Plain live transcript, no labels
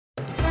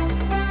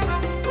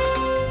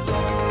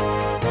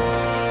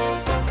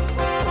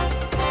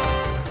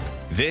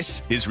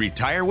This is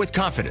Retire with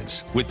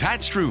Confidence with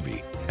Pat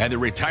Strube and the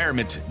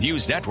Retirement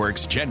News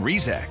Network's Jen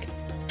Rezac.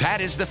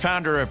 Pat is the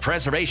founder of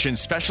Preservation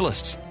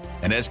Specialists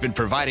and has been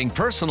providing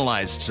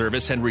personalized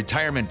service and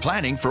retirement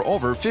planning for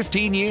over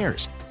 15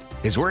 years.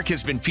 His work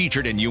has been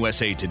featured in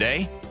USA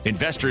Today,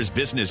 Investors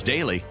Business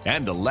Daily,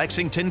 and the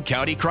Lexington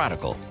County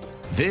Chronicle.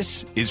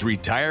 This is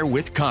Retire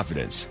with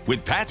Confidence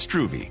with Pat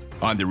Strube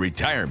on the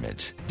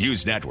Retirement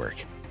News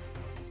Network.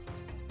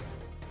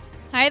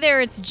 Hi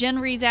there, it's Jen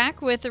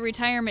Rezac with the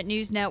Retirement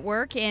News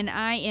Network, and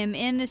I am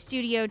in the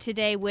studio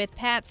today with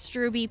Pat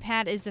Strube.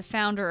 Pat is the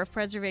founder of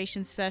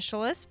Preservation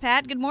Specialists.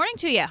 Pat, good morning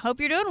to you.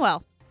 Hope you're doing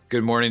well.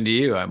 Good morning to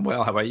you. I'm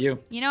well. How about you?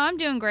 You know, I'm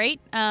doing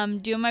great.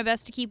 Doing my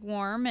best to keep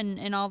warm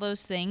and all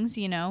those things.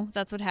 You know,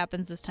 that's what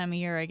happens this time of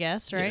year, I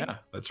guess, right? Yeah,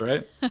 that's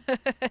right.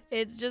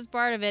 It's just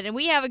part of it. And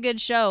we have a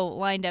good show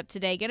lined up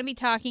today. Going to be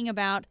talking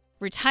about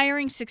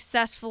retiring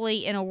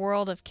successfully in a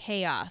world of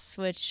chaos,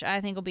 which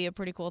I think will be a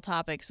pretty cool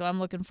topic. So I'm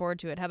looking forward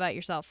to it. How about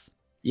yourself?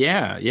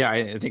 Yeah.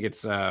 I think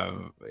it's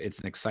an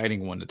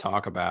exciting one to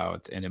talk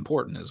about and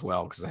important as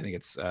well, because I think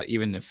it's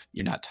even if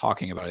you're not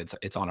talking about it,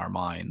 it's on our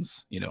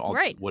minds. You know,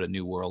 right. What a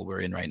new world we're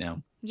in right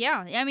now.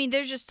 Yeah, I mean,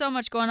 there's just so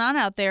much going on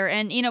out there.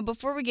 And, you know,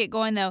 before we get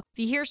going, though, if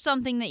you hear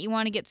something that you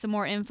want to get some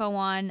more info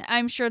on,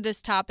 I'm sure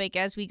this topic,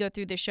 as we go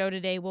through the show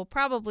today, will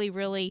probably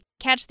really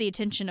catch the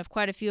attention of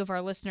quite a few of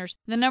our listeners.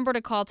 The number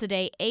to call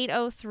today,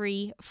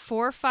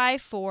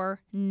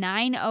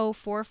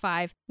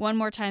 803-454-9045. One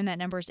more time, that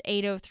number is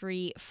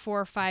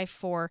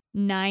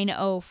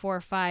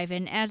 803-454-9045.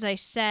 And as I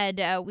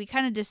said, we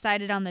kind of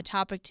decided on the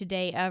topic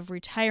today of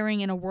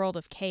retiring in a world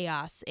of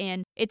chaos.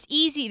 And it's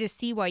easy to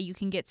see why you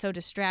can get so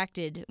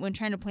distracted when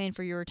trying to plan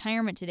for your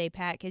retirement today,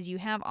 Pat, because you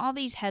have all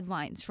these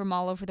headlines from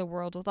all over the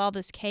world with all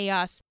this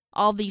chaos,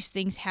 all these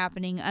things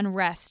happening,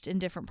 unrest in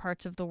different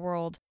parts of the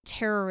world,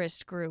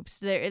 terrorist groups.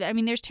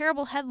 There's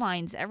terrible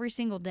headlines every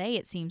single day,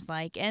 it seems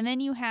like. And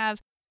then you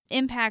have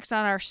impacts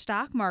on our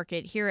stock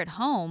market here at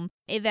home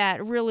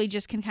that really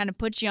just can kind of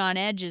put you on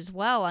edge as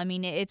well. I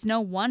mean, it's no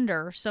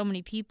wonder so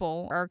many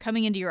people are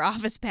coming into your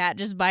office, Pat,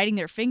 just biting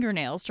their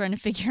fingernails trying to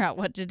figure out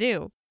what to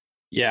do.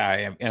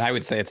 Yeah, and I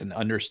would say it's an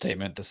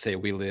understatement to say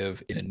we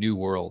live in a new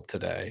world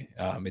today.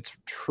 It's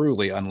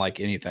truly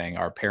unlike anything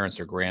our parents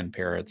or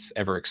grandparents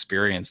ever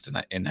experienced,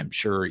 and I'm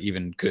sure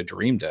even could have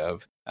dreamed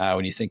of.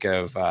 When you think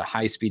of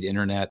high-speed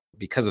internet,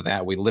 because of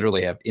that, we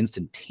literally have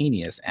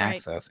instantaneous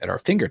access at our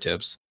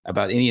fingertips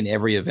about any and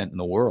every event in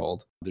the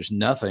world. There's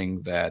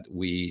nothing that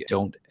we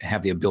don't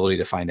have the ability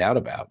to find out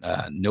about.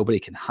 Nobody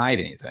can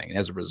hide anything. And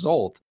as a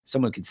result,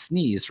 someone could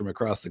sneeze from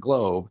across the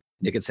globe.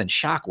 It could send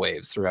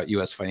shockwaves throughout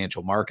U.S.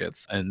 financial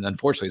markets. And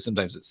unfortunately,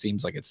 sometimes it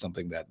seems like it's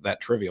something that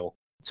trivial.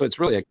 So it's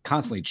really a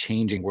constantly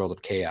changing world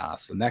of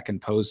chaos, and that can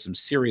pose some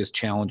serious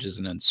challenges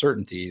and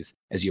uncertainties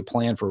as you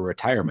plan for a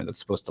retirement that's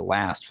supposed to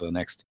last for the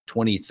next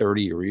 20,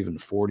 30, or even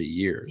 40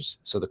 years.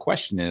 So the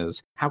question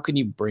is, how can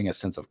you bring a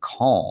sense of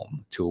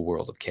calm to a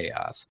world of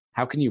chaos?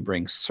 How can you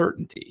bring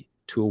certainty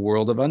to a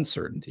world of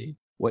uncertainty?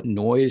 What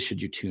noise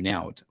should you tune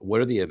out? What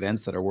are the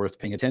events that are worth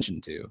paying attention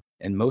to?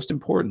 And most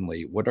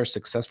importantly, what are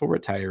successful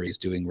retirees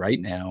doing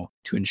right now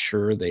to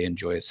ensure they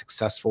enjoy a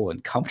successful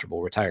and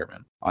comfortable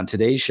retirement? On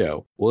today's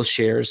show, we'll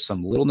share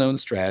some little-known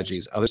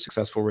strategies other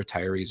successful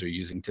retirees are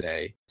using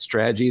today,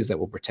 strategies that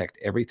will protect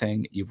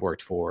everything you've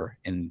worked for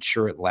and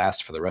ensure it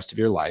lasts for the rest of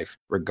your life,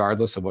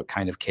 regardless of what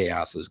kind of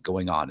chaos is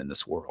going on in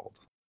this world.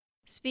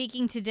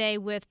 Speaking today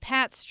with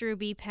Pat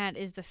Strube. Pat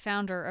is the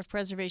founder of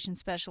Preservation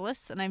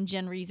Specialists, and I'm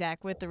Jen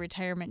Rezac with the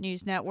Retirement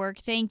News Network.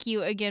 Thank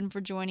you again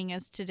for joining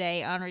us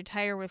today on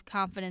Retire with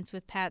Confidence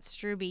with Pat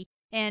Strube.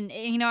 And,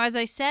 you know, as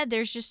I said,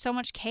 there's just so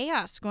much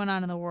chaos going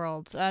on in the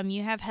world.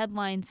 You have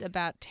headlines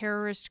about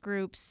terrorist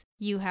groups.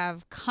 You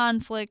have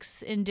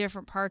conflicts in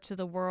different parts of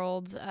the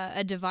world,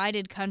 a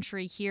divided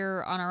country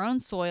here on our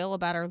own soil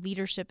about our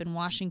leadership in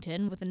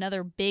Washington with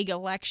another big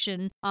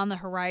election on the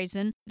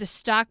horizon. The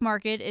stock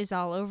market is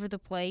all over the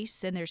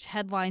place, and there's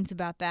headlines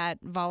about that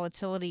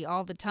volatility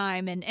all the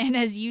time. And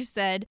as you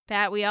said,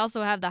 Pat, we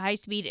also have the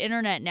high-speed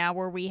internet now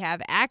where we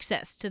have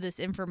access to this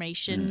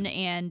information,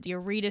 and you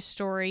read a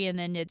story, and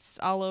then it's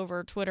all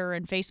over Twitter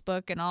and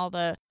Facebook and all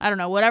the,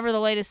 whatever the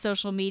latest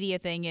social media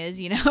thing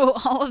is,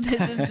 all of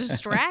this is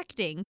distracting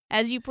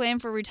as you plan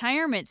for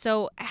retirement.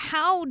 So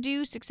how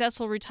do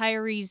successful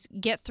retirees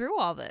get through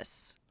all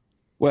this?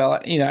 Well,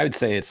 I would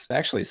say it's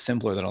actually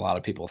simpler than a lot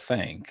of people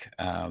think.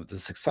 The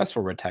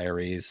successful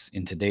retirees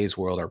in today's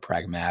world are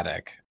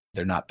pragmatic.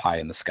 They're not pie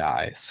in the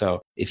sky.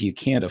 So if you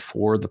can't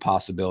afford the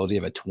possibility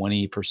of a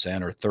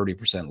 20% or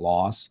 30%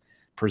 loss,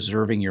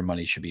 preserving your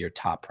money should be your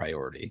top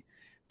priority.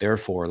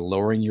 Therefore,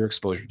 lowering your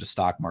exposure to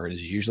stock market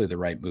is usually the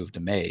right move to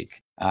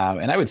make.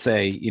 And I would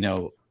say,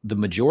 the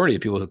majority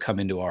of people who come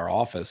into our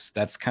office,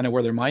 that's kind of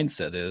where their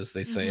mindset is.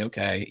 They say,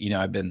 okay,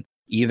 I've been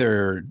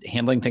either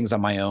handling things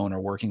on my own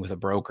or working with a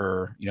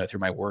broker, through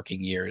my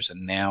working years.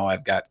 And now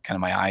I've got kind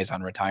of my eyes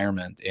on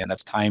retirement, and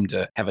that's time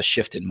to have a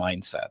shift in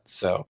mindset.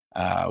 So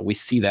we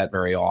see that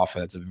very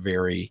often. It's a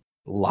very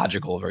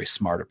logical, very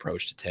smart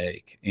approach to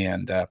take.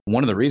 And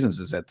one of the reasons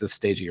is at this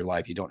stage of your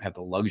life, you don't have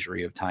the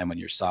luxury of time on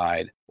your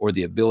side or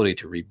the ability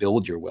to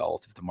rebuild your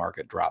wealth if the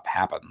market drop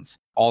happens.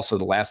 Also,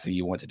 the last thing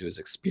you want to do is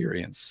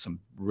experience some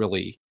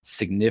really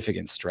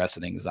significant stress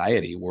and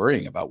anxiety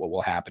worrying about what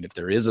will happen if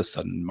there is a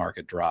sudden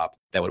market drop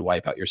that would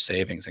wipe out your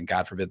savings. And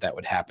God forbid that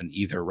would happen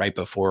either right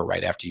before or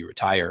right after you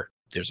retire.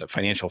 There's a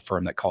financial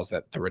firm that calls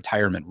that the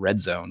retirement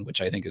red zone, which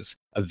I think is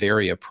a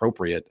very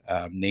appropriate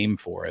name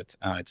for it.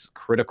 It's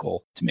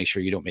critical to make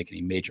sure you don't make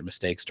any major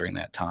mistakes during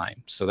that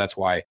time. So that's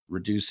why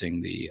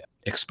reducing the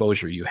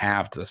exposure you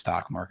have to the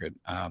stock market,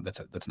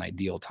 that's an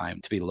ideal time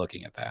to be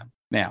looking at that.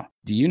 Now,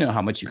 do you know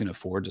how much you can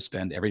afford to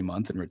spend every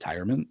month in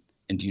retirement?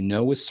 And do you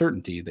know with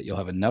certainty that you'll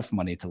have enough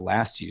money to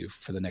last you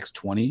for the next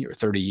 20 or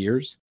 30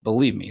 years?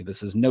 Believe me,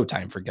 this is no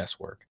time for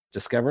guesswork.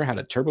 Discover how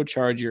to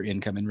turbocharge your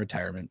income in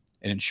retirement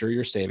and ensure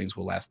your savings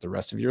will last the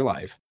rest of your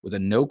life with a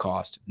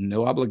no-cost,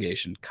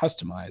 no-obligation,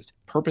 customized,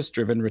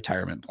 purpose-driven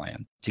retirement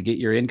plan. To get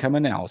your income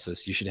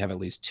analysis, you should have at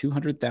least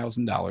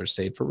 $200,000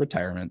 saved for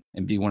retirement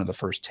and be one of the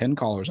first 10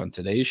 callers on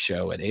today's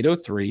show at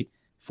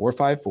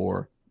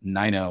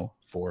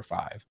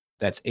 803-454-9045.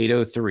 That's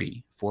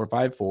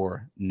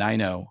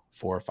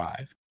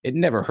 803-454-9045. It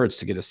never hurts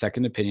to get a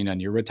second opinion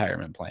on your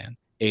retirement plan.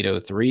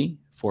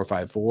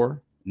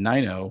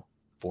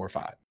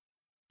 803-454-9045.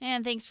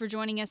 And thanks for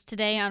joining us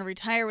today on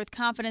Retire with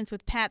Confidence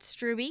with Pat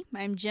Strube.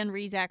 I'm Jen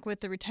Rezac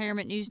with the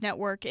Retirement News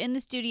Network in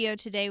the studio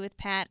today with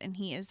Pat, and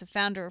he is the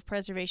founder of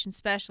Preservation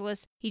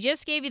Specialists. He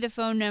just gave you the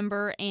phone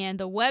number, and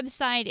the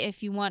website,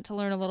 if you want to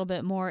learn a little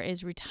bit more,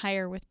 is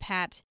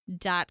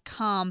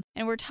retirewithpat.com.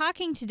 And we're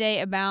talking today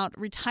about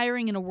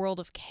retiring in a world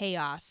of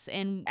chaos.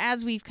 And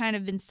as we've kind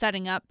of been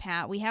setting up,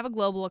 Pat, we have a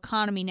global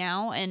economy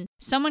now, and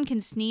someone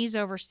can sneeze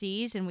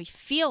overseas, and we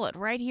feel it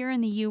right here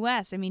in the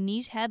U.S. I mean,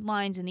 these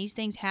headlines and these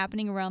things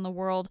happening around the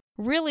world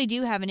really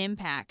do have an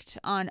impact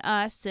on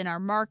us and our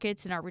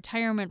markets and our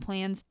retirement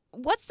plans.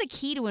 What's the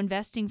key to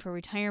investing for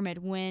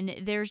retirement when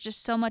there's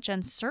just so much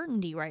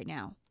uncertainty right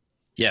now?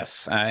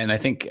 Yes, and I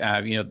think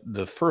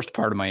the first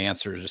part of my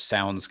answer just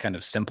sounds kind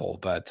of simple,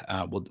 but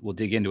we'll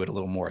dig into it a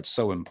little more. It's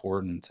so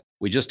important.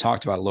 We just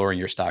talked about lowering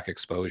your stock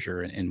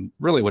exposure, and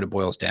really what it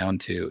boils down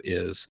to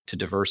is to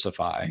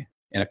diversify.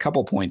 And a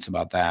couple points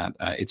about that.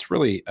 It's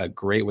really a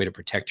great way to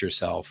protect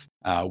yourself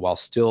while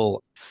still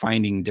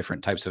finding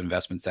different types of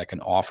investments that can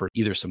offer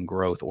either some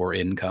growth or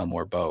income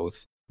or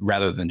both,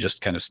 rather than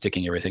just kind of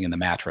sticking everything in the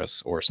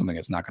mattress or something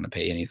that's not going to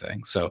pay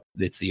anything. So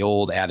it's the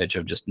old adage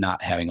of just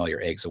not having all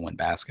your eggs in one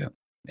basket.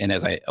 And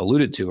as I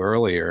alluded to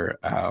earlier,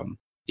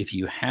 if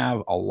you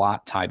have a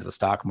lot tied to the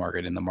stock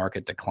market and the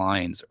market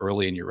declines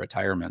early in your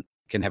retirement,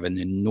 can have an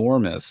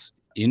enormous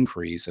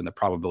increase in the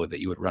probability that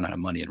you would run out of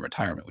money in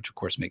retirement, which of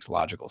course makes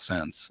logical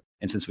sense.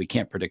 And since we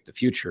can't predict the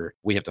future,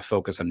 we have to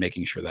focus on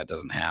making sure that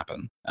doesn't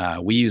happen.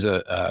 We use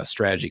a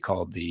strategy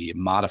called the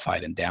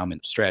modified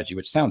endowment strategy,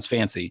 which sounds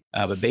fancy,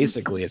 but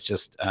basically it's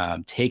just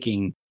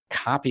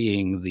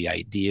copying the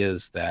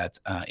ideas that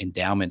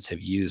endowments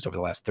have used over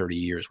the last 30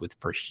 years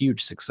for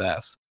huge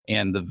success.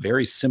 And the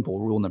very simple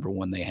rule number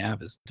one they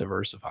have is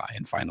diversify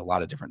and find a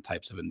lot of different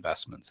types of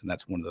investments. And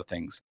that's one of the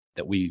things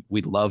that we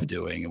love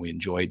doing and we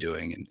enjoy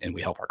doing and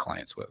we help our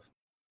clients with.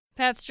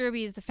 Pat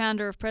Strube is the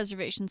founder of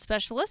Preservation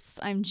Specialists.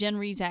 I'm Jen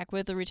Rezac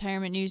with the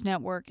Retirement News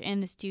Network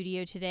in the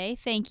studio today.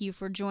 Thank you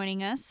for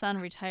joining us on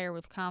Retire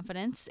with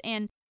Confidence.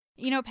 And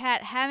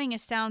Pat, having a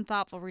sound,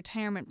 thoughtful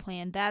retirement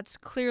plan, that's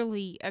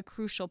clearly a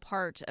crucial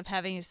part of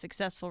having a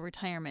successful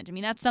retirement. I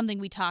mean, that's something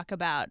we talk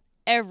about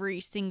every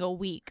single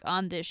week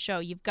on this show.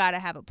 You've got to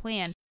have a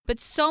plan.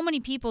 But so many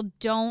people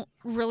don't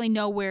really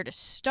know where to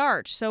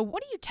start. So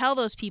what do you tell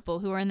those people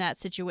who are in that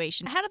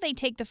situation? How do they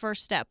take the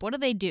first step? What do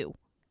they do?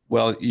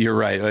 Well, you're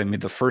right. I mean,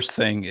 the first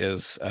thing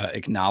is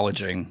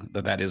acknowledging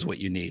that is what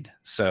you need.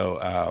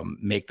 So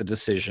make the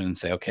decision and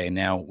say, okay,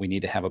 now we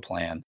need to have a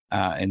plan.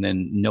 And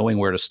then knowing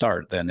where to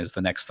start then is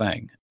the next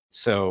thing.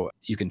 So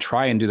you can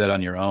try and do that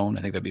on your own.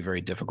 I think that'd be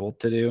very difficult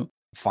to do.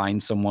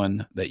 Find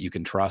someone that you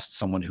can trust,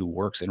 someone who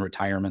works in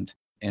retirement,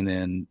 and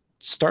then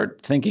start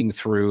thinking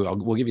through.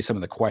 We'll give you some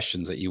of the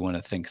questions that you want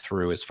to think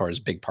through as far as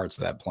big parts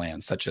of that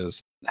plan, such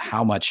as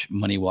how much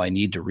money will I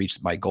need to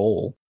reach my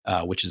goal,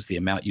 which is the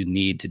amount you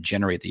need to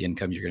generate the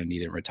income you're going to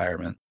need in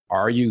retirement.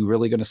 Are you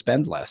really going to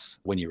spend less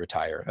when you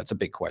retire? That's a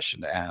big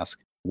question to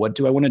ask. What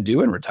do I want to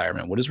do in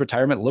retirement? What does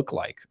retirement look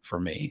like for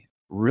me?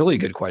 Really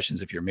good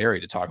questions if you're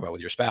married to talk about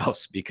with your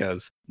spouse,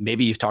 because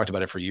maybe you've talked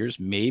about it for years.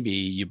 Maybe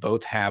you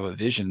both have a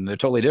vision. They're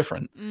totally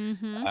different.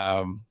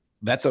 Mm-hmm.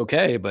 That's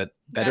okay, but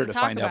better to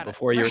find out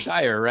before you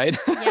retire, right?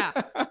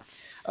 Yeah.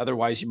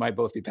 Otherwise, you might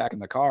both be packing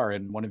the car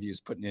and one of you is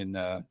putting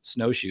in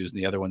snowshoes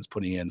and the other one's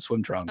putting in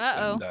swim trunks.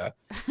 Uh-oh.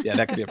 And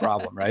that could be a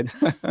problem, right?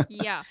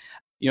 Yeah.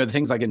 The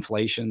things like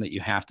inflation that you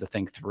have to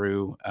think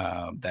through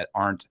that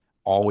aren't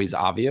always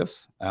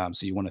obvious.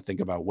 So you want to think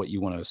about what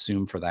you want to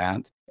assume for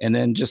that. And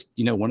then just,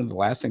 one of the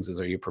last things is,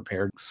 are you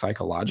prepared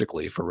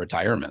psychologically for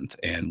retirement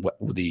and what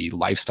the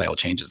lifestyle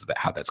changes,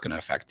 how that's going to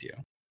affect you?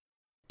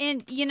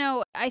 And,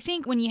 I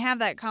think when you have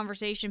that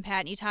conversation,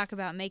 Pat, and you talk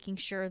about making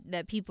sure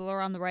that people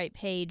are on the right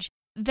page,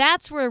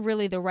 that's where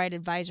really the right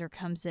advisor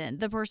comes in.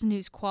 The person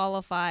who's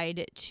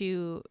qualified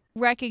to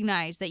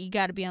recognize that you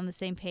got to be on the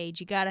same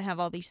page. You got to have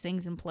all these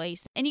things in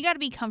place and you got to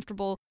be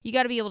comfortable. You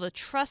got to be able to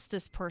trust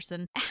this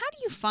person. How do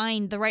you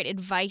find the right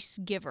advice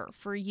giver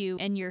for you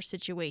and your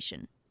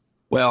situation?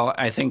 Well,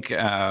 I think,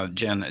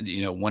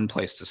 Jen, one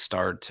place to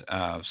start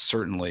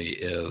certainly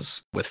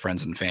is with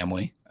friends and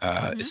family,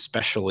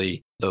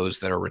 especially those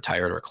that are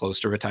retired or close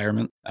to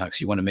retirement,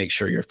 because you want to make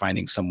sure you're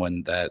finding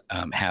someone that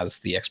has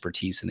the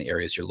expertise in the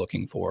areas you're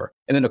looking for.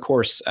 And then, of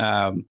course,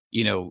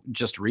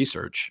 just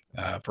research.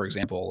 For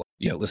example,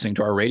 listening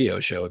to our radio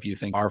show, if you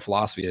think our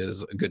philosophy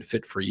is a good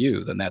fit for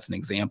you, then that's an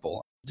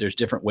example. There's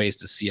different ways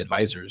to see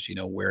advisors,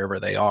 wherever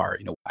they are.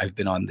 I've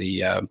been on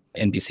the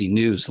NBC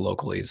News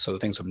locally, so the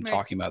things I've been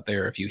talking about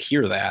there, if you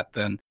hear that,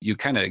 then you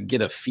kind of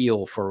get a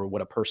feel for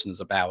what a person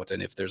is about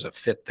and if there's a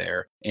fit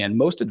there. And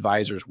most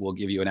advisors will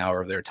give you an hour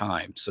of their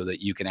time so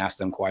that you can ask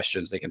them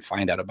questions. They can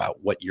find out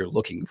about what you're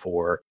looking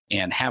for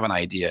and have an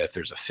idea if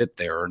there's a fit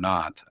there or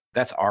not.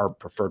 That's our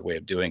preferred way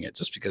of doing it,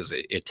 just because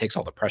it takes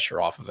all the pressure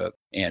off of it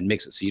and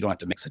makes it so you don't have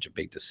to make such a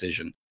big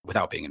decision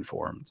without being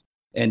informed.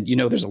 And,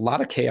 there's a lot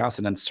of chaos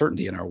and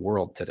uncertainty in our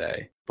world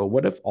today. But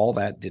what if all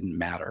that didn't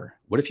matter?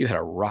 What if you had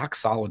a rock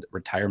solid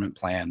retirement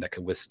plan that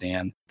could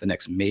withstand the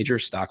next major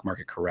stock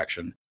market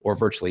correction or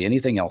virtually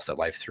anything else that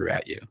life threw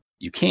at you?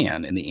 You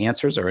can, and the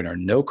answers are in our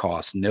no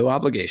cost, no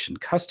obligation,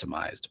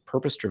 customized,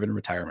 purpose-driven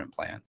retirement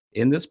plan.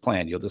 In this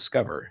plan, you'll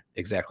discover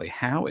exactly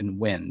how and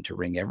when to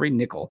wring every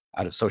nickel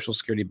out of Social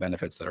Security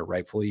benefits that are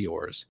rightfully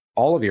yours,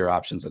 all of your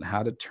options on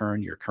how to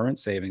turn your current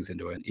savings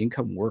into an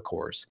income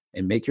workhorse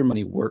and make your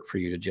money work for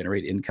you to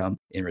generate income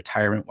in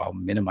retirement while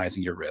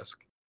minimizing your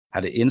risk, how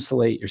to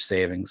insulate your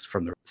savings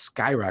from the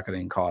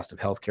skyrocketing cost of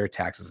healthcare,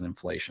 taxes, and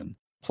inflation,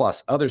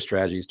 plus other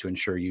strategies to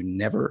ensure you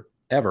never,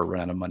 ever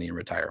run out of money in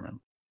retirement.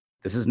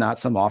 This is not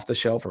some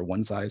off-the-shelf or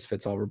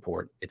one-size-fits-all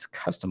report. It's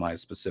customized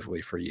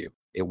specifically for you.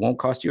 It won't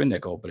cost you a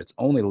nickel, but it's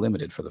only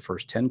limited for the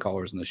first 10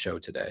 callers in the show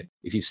today.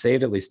 If you've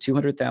saved at least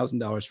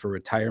 $200,000 for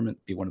retirement,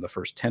 be one of the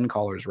first 10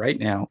 callers right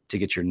now to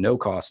get your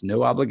no-cost,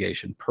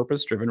 no-obligation,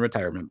 purpose-driven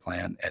retirement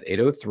plan at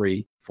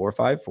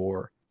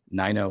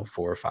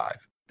 803-454-9045.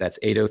 That's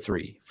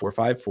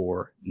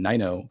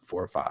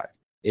 803-454-9045.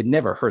 It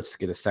never hurts to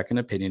get a second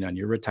opinion on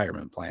your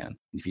retirement plan.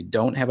 If you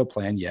don't have a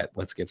plan yet,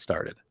 let's get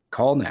started.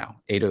 Call now,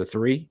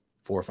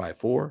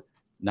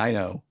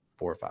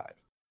 803-454-9045.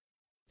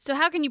 So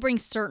how can you bring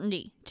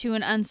certainty to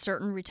an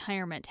uncertain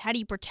retirement? How do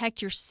you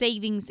protect your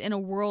savings in a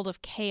world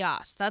of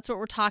chaos? That's what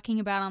we're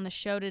talking about on the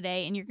show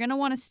today, and you're going to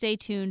want to stay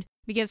tuned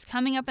because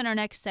coming up in our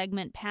next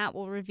segment, Pat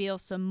will reveal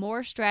some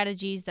more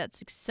strategies that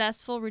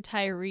successful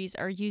retirees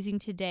are using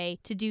today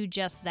to do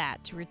just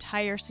that, to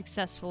retire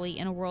successfully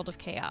in a world of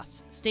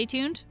chaos. Stay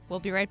tuned. We'll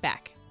be right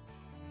back.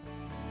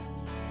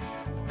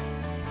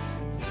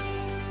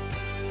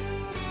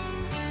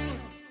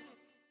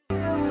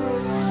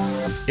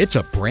 It's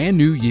a brand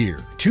new year.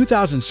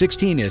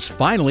 2016 is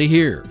finally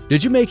here.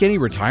 Did you make any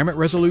retirement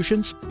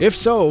resolutions? If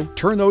so,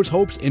 turn those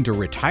hopes into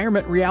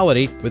retirement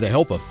reality with the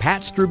help of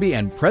Pat Strube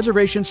and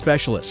Preservation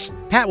Specialists.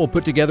 Pat will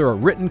put together a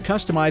written,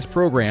 customized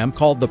program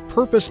called the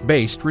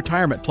Purpose-Based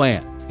Retirement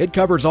Plan. It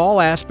covers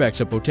all aspects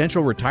of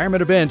potential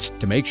retirement events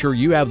to make sure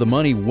you have the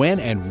money when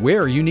and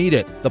where you need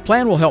it. The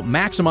plan will help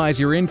maximize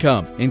your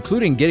income,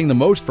 including getting the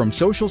most from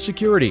Social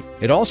Security.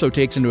 It also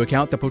takes into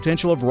account the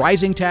potential of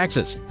rising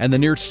taxes and the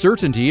near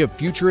certainty of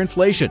future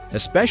inflation,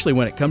 especially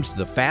when it comes to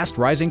the fast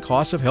rising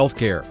costs of health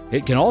care.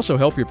 It can also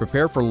help you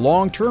prepare for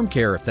long-term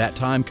care if that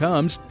time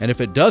comes, and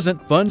if it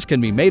doesn't, funds can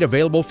be made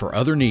available for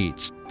other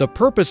needs. The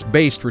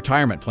Purpose-Based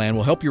Retirement Plan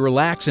will help you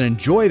relax and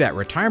enjoy that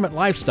retirement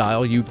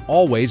lifestyle you've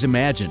always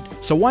imagined.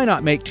 So why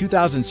not make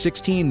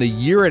 2016 the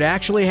year it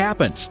actually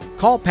happens?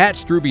 Call Pat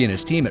Strube and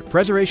his team at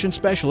Preservation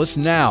Specialists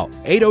now,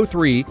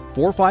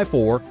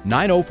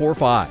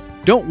 803-454-9045.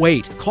 Don't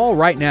wait. Call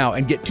right now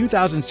and get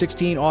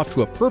 2016 off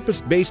to a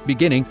purpose-based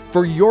beginning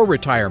for your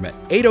retirement.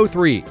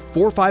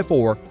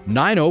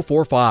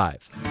 803-454-9045.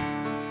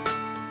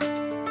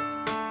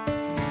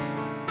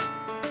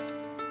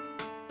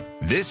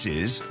 This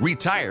is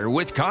Retire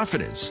with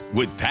Confidence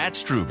with Pat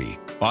Strube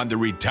on the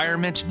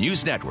Retirement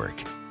News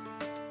Network.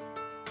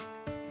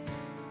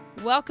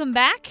 Welcome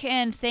back,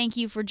 and thank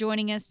you for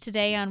joining us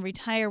today on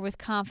Retire with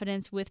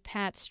Confidence with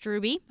Pat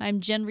Strube.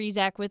 I'm Jen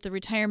Rezac with the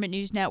Retirement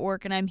News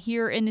Network, and I'm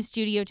here in the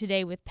studio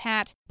today with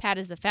Pat. Pat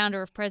is the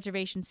founder of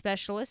Preservation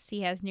Specialists.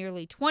 He has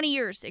nearly 20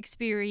 years'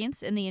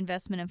 experience in the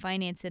investment and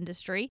finance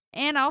industry.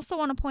 And I also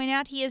want to point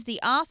out he is the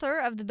author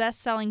of the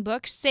best-selling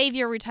book, Save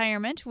Your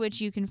Retirement,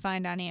 which you can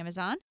find on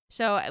Amazon.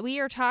 So we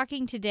are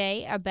talking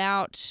today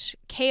about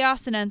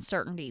chaos and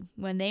uncertainty.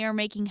 When they are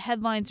making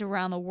headlines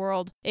around the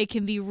world, it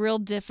can be real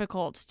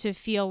difficult to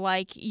feel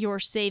like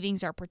your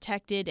savings are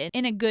protected and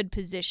in a good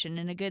position,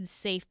 in a good,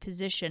 safe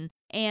position.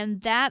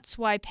 And that's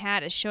why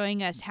Pat is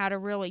showing us how to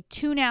really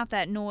tune out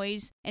that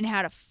noise and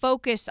how to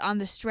focus on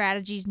the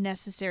strategies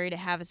necessary to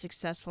have a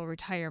successful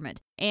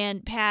retirement.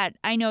 And Pat,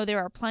 I know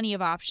there are plenty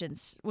of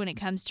options when it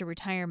comes to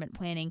retirement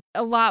planning,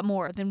 a lot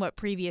more than what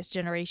previous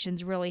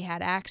generations really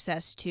had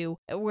access to.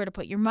 Where to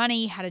put your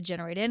money, how to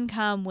generate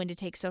income, when to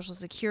take Social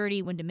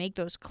Security, when to make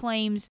those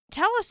claims.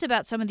 Tell us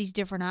about some of these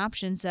different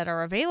options that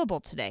are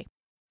available today.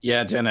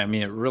 Yeah, Jen, I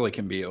mean, it really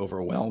can be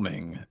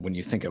overwhelming when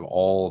you think of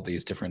all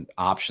these different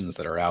options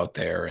that are out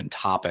there and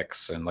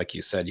topics. And like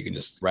you said, you can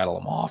just rattle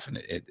them off and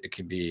it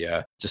can be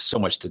just so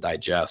much to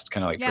digest,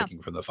 kind of like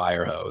drinking from the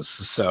fire hose.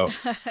 So,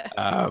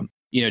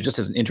 just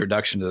as an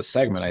introduction to the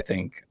segment, I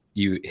think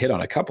you hit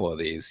on a couple of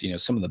these.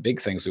 Some of the big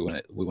things we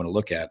want to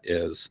look at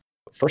is,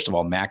 first of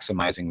all,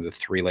 maximizing the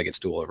three-legged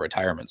stool of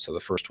retirement. So the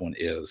first one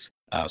is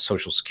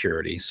Social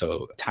Security,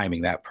 so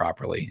timing that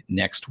properly.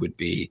 Next would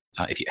be,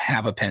 if you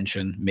have a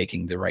pension,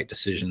 making the right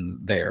decision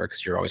there,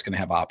 because you're always going to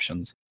have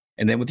options.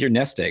 And then with your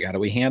nest egg, how do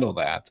we handle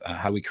that?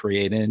 How do we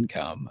create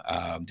income?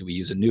 Do we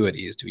use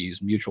annuities? Do we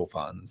use mutual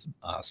funds,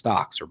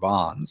 stocks or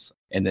bonds?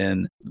 And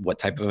then what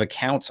type of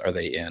accounts are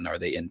they in? Are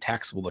they in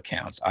taxable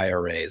accounts,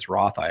 IRAs,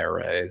 Roth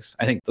IRAs?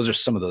 I think those are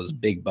some of those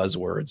big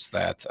buzzwords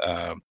that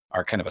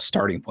are kind of a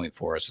starting point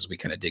for us as we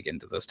kind of dig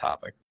into this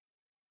topic.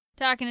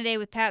 Talking today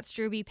with Pat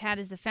Strube. Pat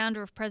is the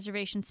founder of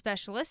Preservation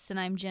Specialists, and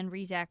I'm Jen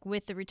Rezac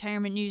with the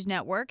Retirement News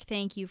Network.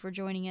 Thank you for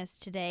joining us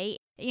today.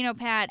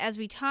 Pat, as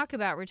we talk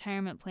about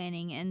retirement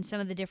planning and some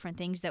of the different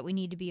things that we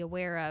need to be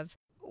aware of,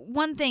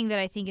 one thing that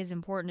I think is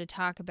important to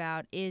talk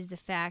about is the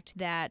fact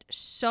that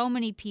so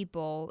many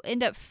people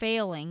end up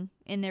failing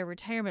in their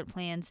retirement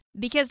plans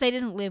because they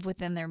didn't live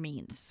within their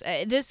means.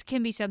 This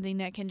can be something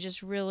that can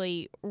just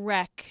really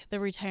wreck the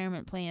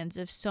retirement plans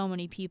of so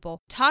many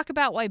people. Talk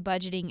about why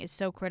budgeting is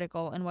so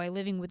critical and why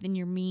living within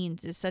your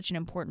means is such an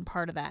important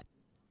part of that.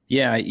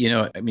 Yeah,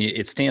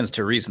 it stands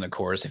to reason, of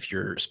course, if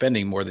you're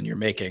spending more than you're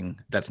making,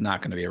 that's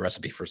not going to be a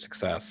recipe for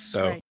success.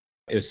 So right.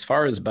 As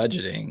far as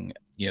budgeting,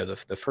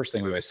 the first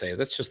thing we always say is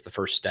that's just the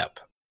first step.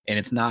 And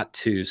it's not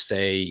to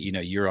say,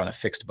 you're on a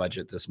fixed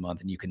budget this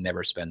month and you can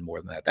never spend more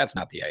than that. That's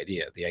not the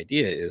idea. The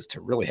idea is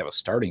to really have a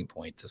starting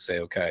point to say,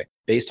 okay,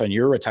 based on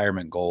your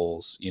retirement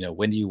goals,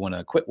 when do you want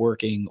to quit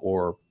working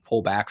or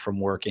pull back from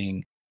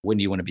working? When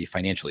do you want to be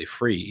financially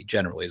free,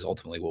 generally, is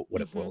ultimately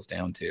what it boils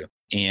down to.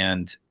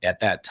 And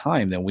at that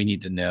time, then we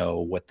need to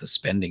know what the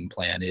spending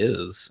plan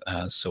is,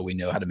 so we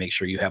know how to make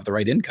sure you have the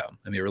right income.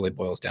 I mean, it really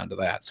boils down to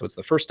that. So it's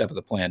the first step of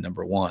the plan,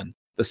 number one.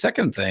 The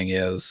second thing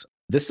is,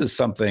 this is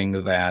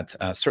something that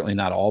certainly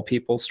not all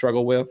people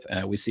struggle with.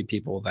 We see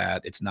people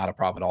that it's not a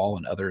problem at all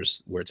and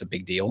others where it's a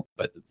big deal.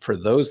 But for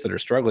those that are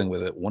struggling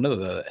with it, one of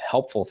the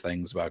helpful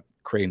things about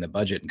creating the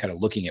budget and kind of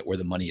looking at where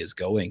the money is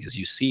going is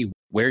you see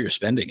where you're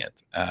spending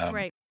it.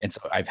 Right. And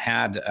so I've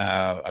had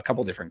a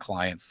couple different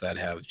clients that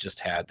have just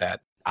had that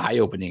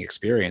eye-opening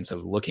experience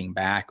of looking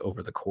back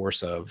over the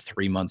course of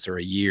 3 months or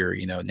a year.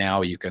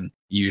 Now you can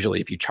usually,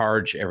 if you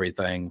charge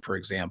everything, for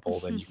example,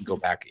 then you can go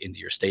back into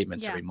your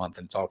statements every month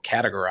and it's all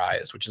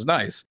categorized, which is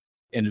nice.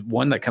 And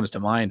one that comes to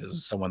mind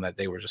is someone that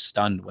they were just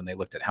stunned when they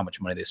looked at how much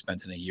money they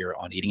spent in a year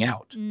on eating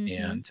out.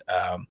 And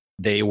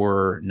they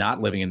were not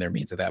living in their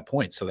means at that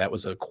point. So that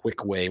was a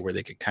quick way where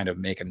they could kind of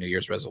make a New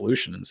Year's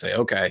resolution and say,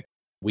 okay,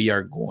 we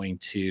are going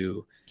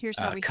to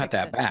cut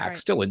that back, right.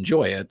 Still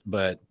enjoy it,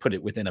 but put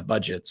it within a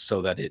budget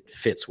so that it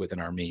fits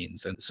within our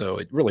means. And so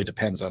it really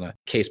depends on a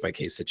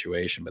case-by-case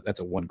situation, but that's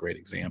one great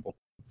example.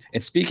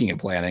 And speaking of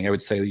planning, I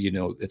would say,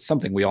 it's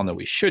something we all know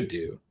we should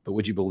do, but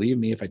would you believe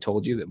me if I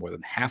told you that more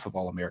than half of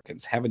all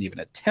Americans haven't even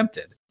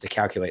attempted to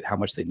calculate how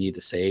much they need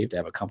to save to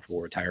have a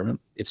comfortable retirement?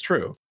 It's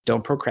true.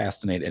 Don't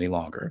procrastinate any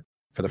longer.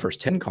 For the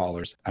first 10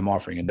 callers, I'm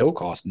offering a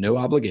no-cost,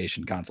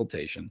 no-obligation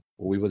consultation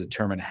where we will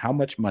determine how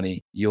much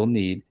money you'll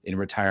need in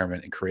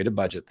retirement and create a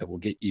budget that will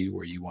get you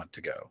where you want to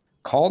go.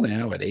 Call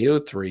now at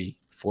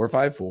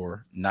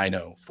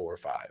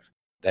 803-454-9045.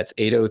 That's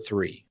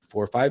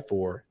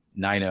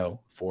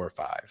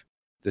 803-454-9045.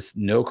 This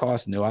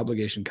no-cost,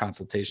 no-obligation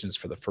consultation is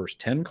for the first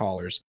 10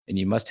 callers, and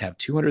you must have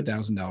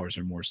 $200,000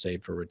 or more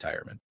saved for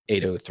retirement.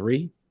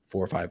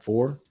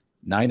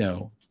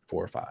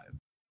 803-454-9045.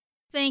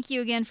 Thank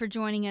you again for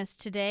joining us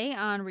today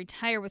on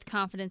Retire with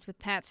Confidence with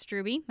Pat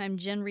Strube. I'm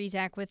Jen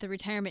Rezac with the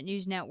Retirement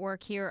News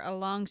Network here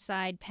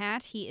alongside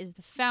Pat. He is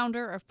the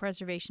founder of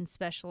Preservation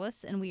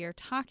Specialists, and we are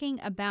talking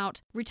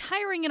about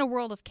retiring in a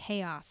world of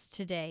chaos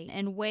today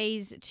and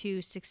ways to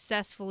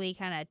successfully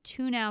kind of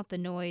tune out the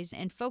noise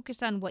and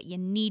focus on what you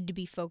need to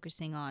be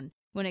focusing on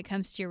when it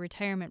comes to your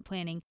retirement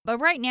planning. But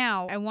right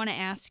now, I want to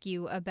ask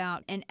you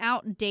about an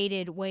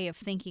outdated way of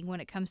thinking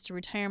when it comes to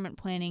retirement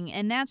planning,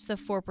 and that's the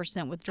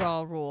 4%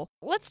 withdrawal rule.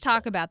 Let's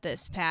talk about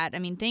this, Pat. I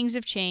mean, things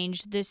have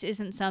changed. This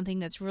isn't something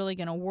that's really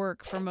going to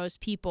work for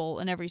most people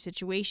in every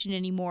situation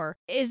anymore.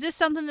 Is this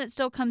something that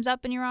still comes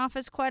up in your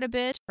office quite a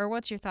bit, or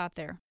what's your thought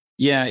there?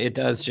 Yeah, it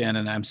does, Jen,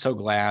 and I'm so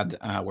glad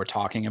we're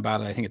talking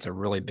about it. I think it's a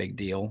really big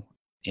deal.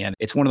 And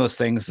it's one of those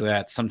things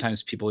that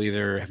sometimes people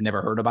either have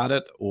never heard about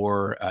it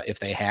or if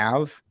they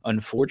have,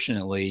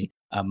 unfortunately,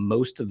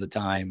 Most of the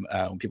time,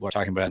 when people are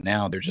talking about it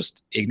now, they're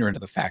just ignorant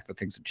of the fact that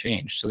things have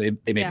changed. So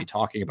they may be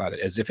talking about it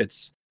as if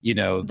it's,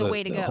 the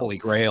way to the go. holy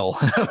grail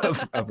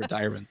of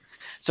retirement.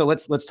 So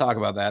let's talk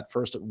about that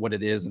first, what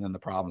it is, and then the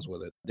problems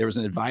with it. There was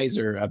an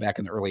advisor back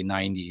in the early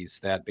 90s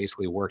that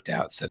basically worked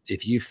out, said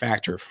if you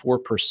factor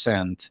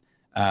 4%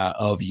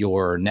 of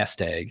your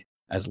nest egg,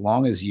 as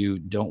long as you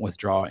don't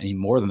withdraw any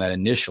more than that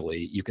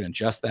initially, you can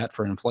adjust that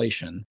for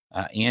inflation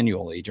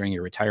annually during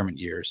your retirement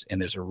years,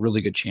 and there's a really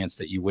good chance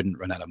that you wouldn't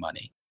run out of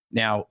money.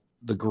 Now,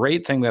 the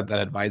great thing that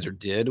advisor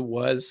did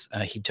was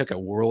he took a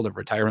world of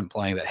retirement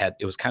planning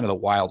it was kind of the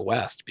Wild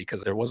West,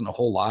 because there wasn't a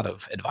whole lot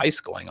of advice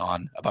going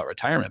on about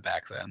retirement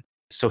back then.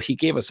 So he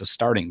gave us a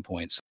starting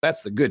point. So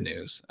that's the good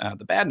news.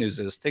 The bad news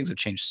is things have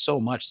changed so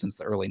much since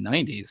the early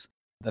 90s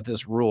that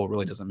this rule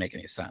really doesn't make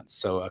any sense.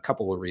 So a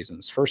couple of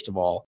reasons. First of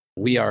all,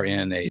 we are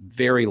in a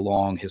very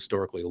long,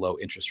 historically low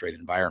interest rate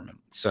environment.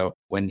 So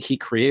when he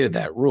created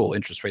that rule,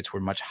 interest rates were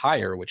much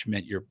higher, which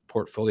meant your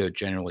portfolio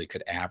generally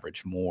could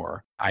average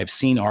more. I've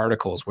seen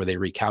articles where they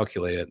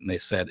recalculated it and they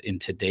said in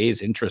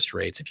today's interest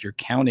rates, if you're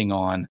counting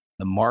on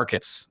the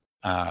markets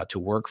to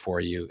work for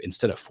you,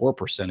 instead of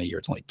 4% a year,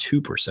 it's only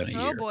 2% a year.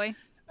 Oh boy.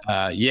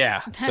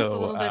 Yeah. That's a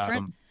little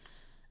different.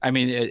 I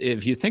mean,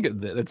 if you think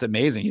of it, it's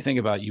amazing. You think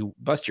about you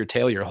bust your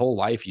tail your whole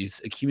life, you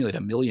accumulate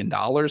 $1 million,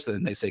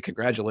 then they say,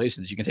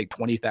 congratulations, you can take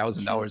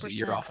 $20,000 a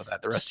year off of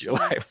that the rest of your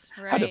life.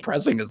 Right. How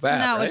depressing is that?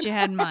 It's not right? what you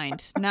had in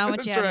mind. Not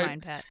what you had in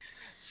mind, Pat.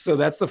 So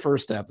that's the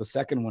first step. The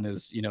second one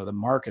is, the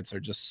markets are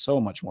just so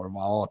much more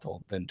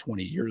volatile than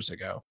 20 years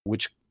ago,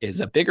 which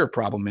is a bigger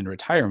problem in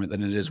retirement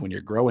than it is when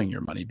you're growing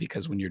your money,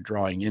 because when you're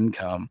drawing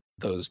income,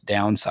 those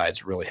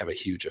downsides really have a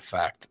huge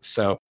effect.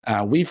 So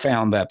we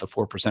found that the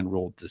 4%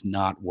 rule does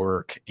not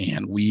work,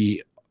 and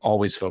we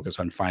always focus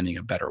on finding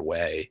a better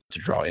way to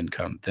draw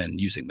income than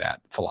using that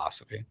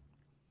philosophy.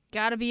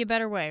 Got to be a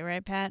better way,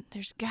 right, Pat?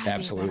 There's got to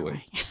be a better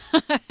way.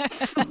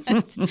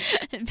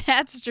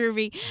 Pat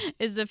Strubbe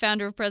is the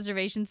founder of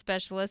Preservation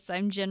Specialists.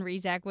 I'm Jen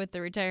Rezac with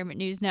the Retirement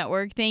News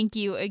Network. Thank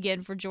you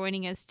again for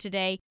joining us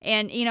today.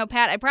 And,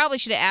 Pat, I probably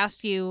should have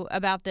asked you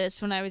about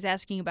this when I was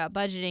asking about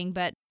budgeting,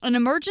 but an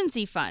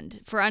emergency fund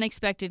for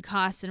unexpected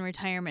costs in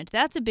retirement,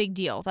 that's a big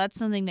deal. That's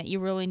something that you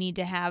really need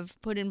to have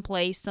put in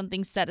place,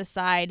 something set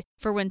aside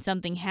for when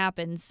something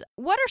happens.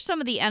 What are some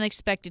of the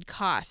unexpected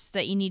costs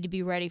that you need to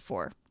be ready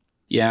for?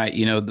 Yeah,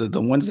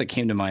 the ones that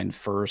came to mind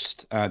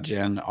first,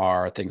 Jen,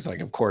 are things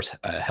like, of course,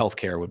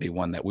 healthcare would be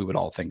one that we would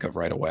all think of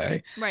right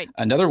away. Right.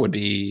 Another would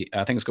be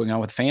things going on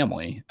with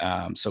family.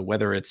 So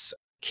whether it's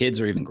kids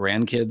or even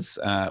grandkids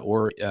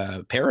or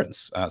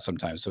parents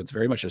sometimes. So it's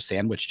very much a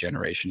sandwich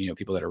generation,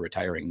 people that are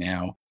retiring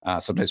now.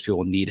 Sometimes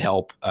people need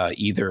help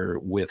either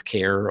with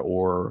care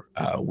or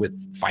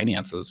with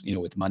finances,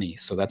 with money.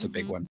 So that's a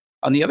big one.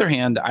 On the other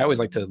hand, I always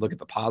like to look at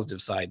the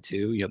positive side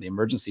too. The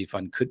emergency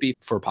fund could be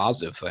for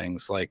positive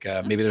things, like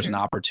maybe there's an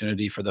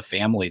opportunity for the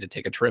family to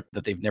take a trip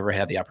that they've never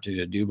had the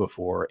opportunity to do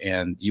before,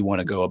 and you want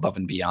to go above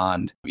and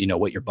beyond,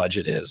 what your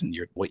budget is and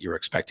what you're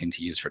expecting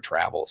to use for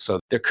travel. So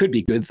there could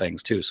be good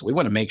things too. So we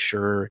want to make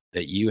sure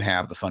that you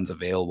have the funds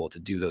available to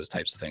do those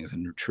types of things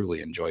and truly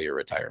enjoy your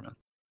retirement.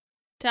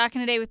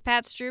 Talking today with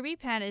Pat Strubbe.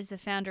 Pat is the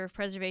founder of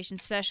Preservation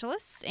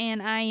Specialists,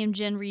 and I am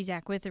Jen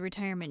Rezac with the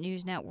Retirement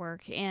News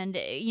Network. And,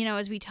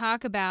 as we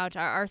talk about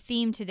our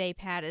theme today,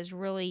 Pat, is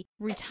really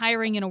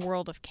retiring in a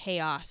world of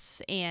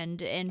chaos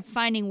and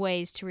finding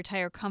ways to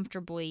retire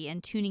comfortably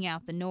and tuning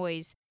out the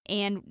noise.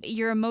 And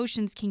your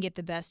emotions can get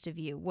the best of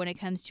you when it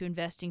comes to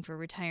investing for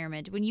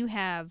retirement. When you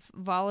have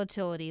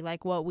volatility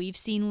like what we've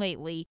seen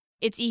lately,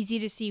 it's easy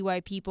to see why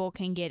people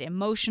can get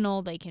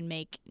emotional. They can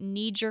make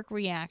knee-jerk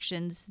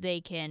reactions. They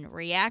can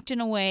react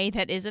in a way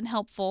that isn't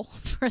helpful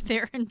for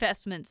their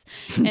investments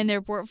and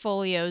their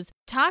portfolios.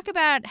 Talk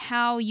about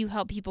how you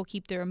help people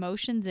keep their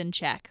emotions in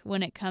check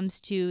when it comes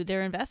to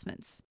their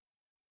investments.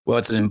 Well,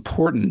 it's an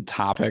important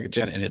topic,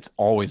 Jen, and it's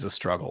always a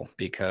struggle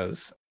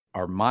because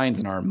our minds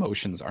and our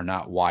emotions are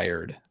not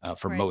wired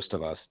for most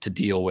of us to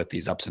deal with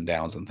these ups and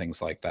downs and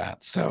things like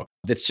that. So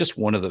that's just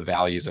one of the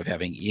values of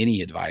having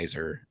any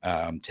advisor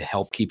to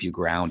help keep you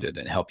grounded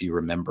and help you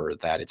remember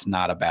that it's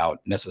not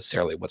about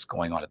necessarily what's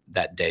going on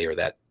that day or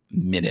that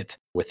minute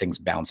with things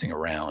bouncing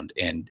around,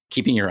 and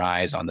keeping your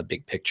eyes on the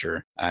big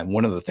picture. And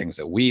one of the things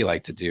that we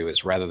like to do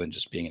is, rather than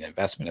just being an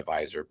investment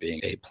advisor, being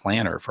a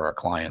planner for our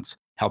clients,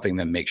 helping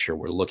them make sure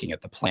we're looking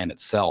at the plan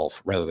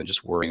itself rather than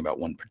just worrying about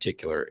one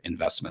particular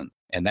investment.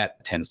 And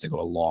that tends to go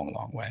a long,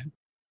 long way.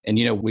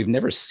 And, we've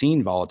never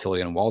seen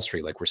volatility on Wall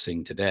Street like we're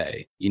seeing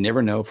today. You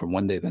never know from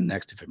one day to the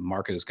next if a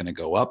market is going to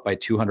go up by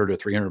 200 or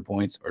 300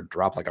 points or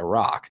drop like a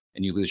rock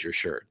and you lose your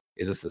shirt.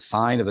 Is this the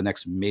sign of the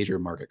next major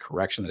market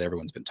correction that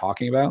everyone's been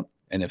talking about?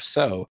 And if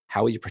so,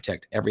 how will you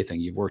protect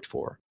everything you've worked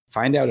for?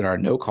 Find out in our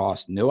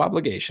no-cost,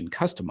 no-obligation,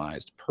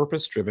 customized,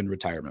 purpose-driven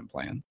retirement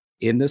plan.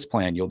 In this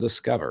plan, you'll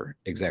discover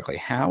exactly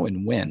how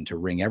and when to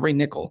wring every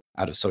nickel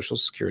out of Social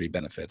Security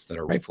benefits that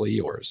are rightfully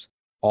yours,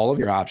 all of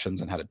your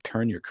options on how to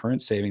turn your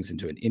current savings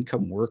into an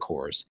income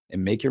workhorse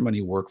and make your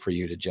money work for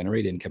you to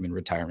generate income in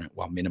retirement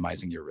while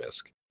minimizing your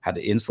risk. how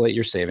to insulate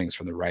your savings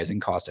from the rising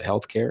cost of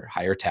healthcare,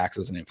 higher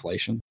taxes, and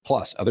inflation,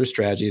 plus other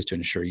strategies to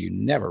ensure you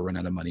never run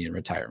out of money in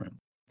retirement.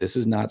 This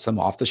is not some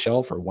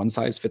off-the-shelf or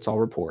one-size-fits-all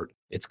report.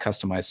 It's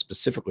customized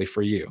specifically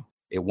for you.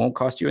 It won't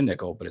cost you a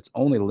nickel, but it's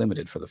only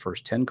limited for the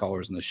first 10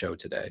 callers in the show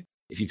today.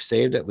 If you've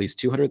saved at least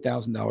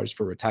 $200,000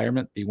 for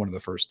retirement, be one of the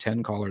first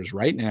 10 callers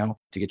right now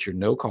to get your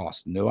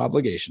no-cost,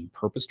 no-obligation,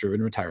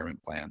 purpose-driven retirement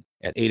plan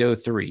at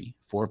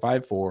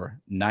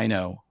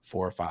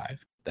 803-454-9045.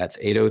 That's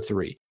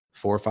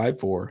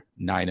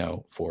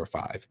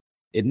 803-454-9045.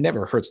 It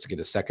never hurts to get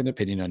a second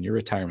opinion on your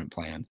retirement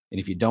plan. And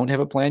if you don't have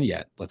a plan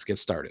yet, let's get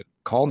started.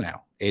 Call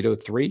now,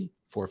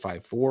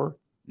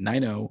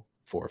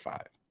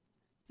 803-454-9045.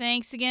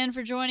 Thanks again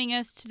for joining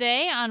us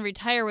today on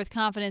Retire with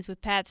Confidence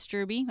with Pat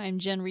Strube. I'm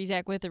Jen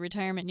Rezac with the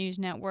Retirement News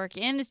Network.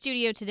 In the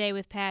studio today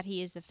with Pat,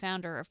 he is the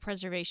founder of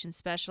Preservation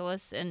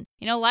Specialists. And,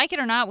 like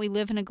it or not, we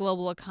live in a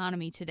global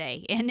economy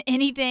today. And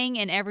anything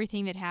and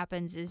everything that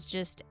happens is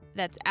just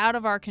that's out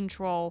of our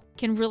control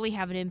can really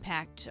have an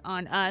impact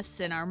on us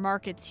and our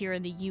markets here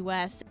in the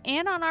U.S.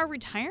 and on our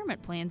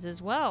retirement plans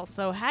as well.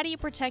 So how do you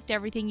protect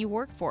everything you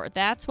work for?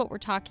 That's what we're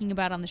talking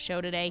about on the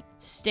show today.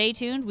 Stay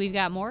tuned. We've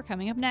got more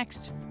coming up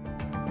next.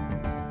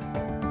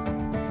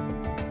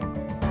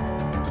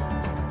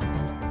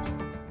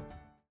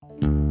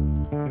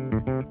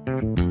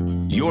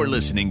 You're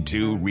listening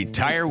to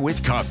Retire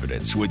with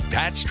Confidence with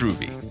Pat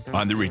Strube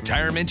on the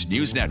Retirement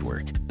News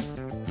Network.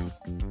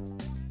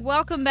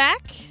 Welcome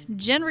back.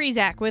 Jen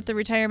Rezac with the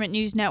Retirement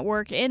News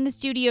Network in the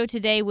studio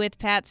today with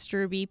Pat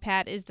Strube.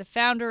 Pat is the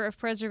founder of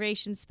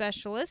Preservation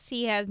Specialists.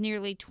 He has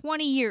nearly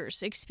 20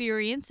 years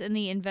experience in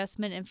the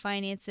investment and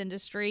finance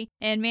industry.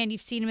 And man,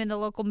 you've seen him in the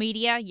local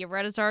media. You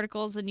read his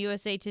articles in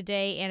USA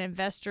Today and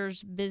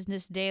Investors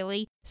Business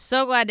Daily.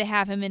 So glad to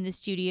have him in the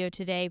studio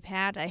today,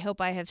 Pat. I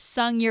hope I have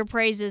sung your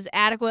praises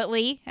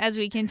adequately as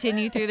we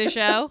continue through the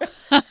show.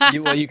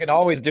 You can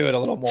always do it a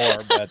little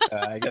more, but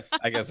I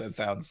guess it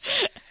sounds...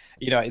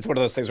 it's one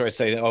of those things where I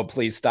say, "Oh,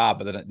 please stop,"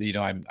 but then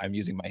I'm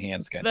using my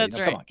hands. That's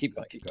right. Come on, keep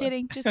going.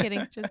 Just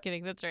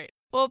kidding. That's right.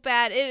 Well,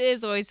 Pat, it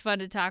is always fun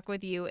to talk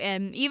with you,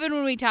 and even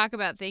when we talk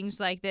about things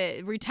like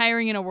the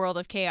retiring in a world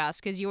of chaos,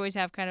 because you always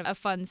have kind of a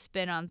fun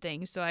spin on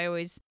things. So I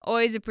always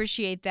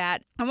appreciate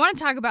that. I want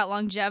to talk about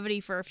longevity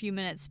for a few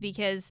minutes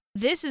because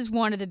this is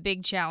one of the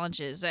big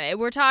challenges.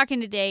 We're talking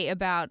today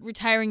about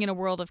retiring in a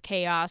world of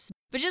chaos.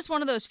 But just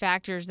one of those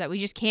factors that we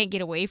just can't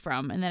get away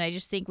from and that I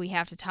just think we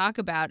have to talk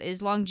about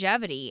is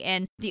longevity.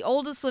 And the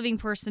oldest living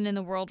person in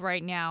the world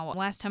right now,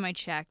 last time I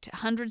checked,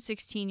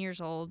 116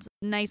 years old,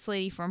 nice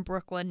lady from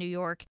Brooklyn, New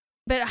York.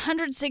 But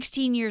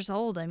 116 years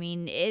old, I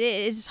mean, it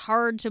is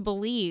hard to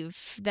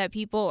believe that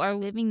people are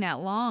living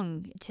that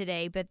long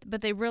today, but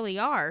they really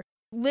are.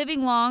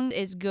 Living long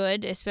is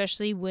good,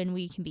 especially when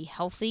we can be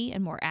healthy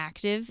and more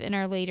active in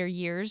our later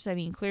years. I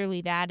mean,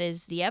 clearly that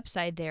is the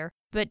upside there.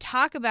 But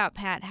talk about,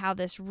 Pat, how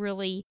this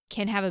really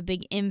can have a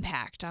big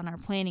impact on our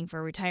planning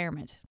for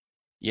retirement.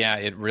 Yeah,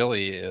 it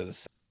really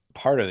is.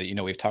 Part of it,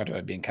 we've talked about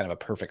it being kind of a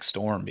perfect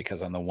storm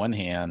because on the one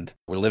hand,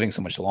 we're living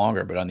so much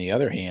longer, but on the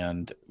other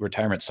hand,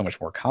 retirement's so much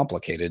more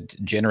complicated.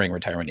 Generating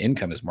retirement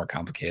income is more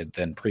complicated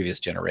than previous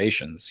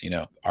generations.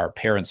 Our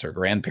parents or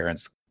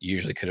grandparents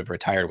usually could have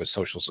retired with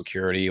Social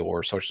Security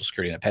or Social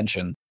Security and a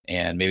pension,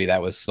 and maybe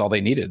that was all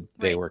they needed.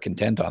 Right. They were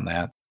content on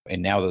that.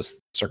 And now those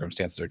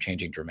circumstances are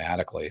changing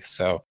dramatically.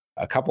 So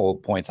a couple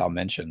points I'll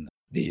mention.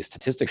 The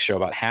statistics show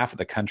about half of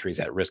the countries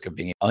at risk of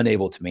being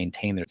unable to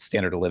maintain their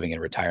standard of living in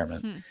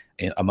retirement.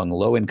 Among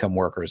low-income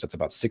workers, that's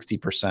about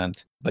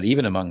 60%. But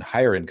even among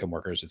higher-income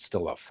workers, it's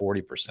still about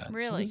 40%.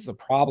 Really? So this is a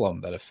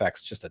problem that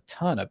affects just a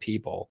ton of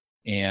people.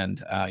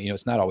 And,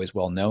 it's not always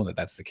well known that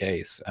that's the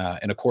case.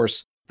 And, of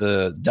course,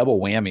 the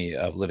double whammy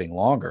of living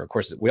longer. Of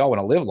course, we all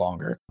want to live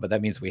longer, but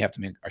that means we have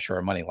to make sure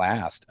our money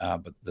lasts.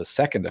 But the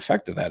second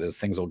effect of that is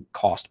things will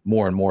cost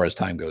more and more as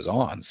time goes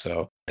on.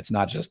 So it's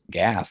not just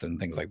gas and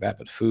things like that,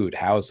 but food,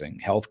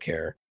 housing,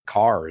 healthcare,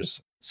 cars.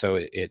 So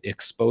it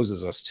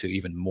exposes us to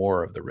even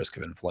more of the risk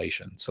of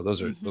inflation. So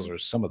those are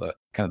some of the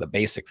kind of the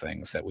basic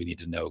things that we need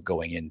to know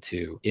going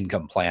into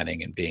income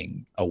planning and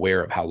being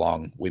aware of how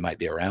long we might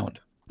be around.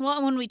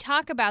 Well, when we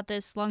talk about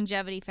this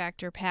longevity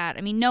factor, Pat,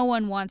 I mean, no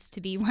one wants to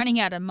be running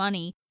out of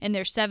money in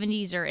their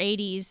 70s or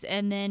 80s.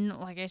 And then,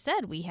 like I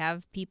said, we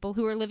have people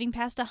who are living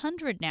past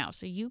 100 now.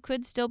 So you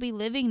could still be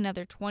living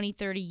another 20,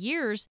 30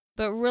 years,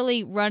 but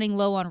really running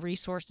low on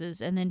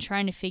resources and then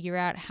trying to figure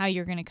out how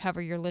you're going to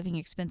cover your living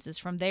expenses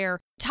from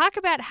there. Talk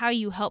about how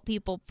you help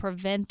people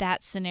prevent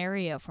that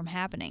scenario from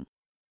happening.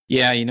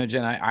 Yeah,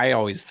 Jen, I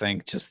always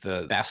think just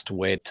the best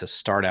way to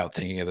start out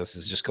thinking of this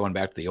is just going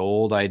back to the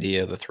old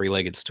idea of the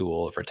three-legged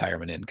stool of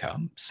retirement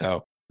income.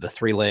 So the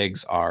three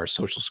legs are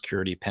Social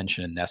Security,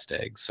 pension, and nest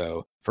egg.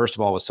 So first of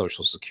all, with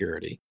Social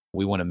Security,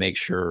 we want to make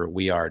sure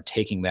we are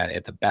taking that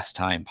at the best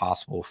time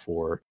possible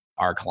for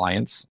our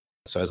clients.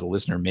 So as a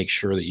listener, make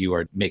sure that you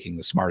are making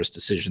the smartest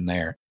decision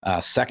there.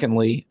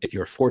 Secondly, if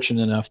you're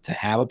fortunate enough to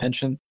have a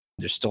pension,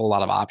 There's still a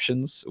lot of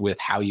options with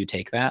how you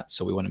take that.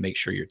 So we want to make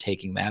sure you're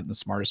taking that in the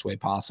smartest way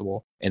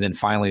possible. And then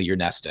finally, your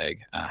nest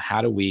egg.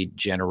 How do we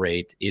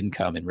generate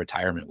income in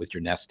retirement with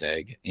your nest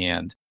egg?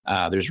 And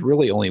there's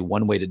really only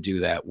one way to do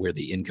that where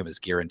the income is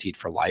guaranteed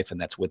for life, and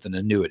that's with an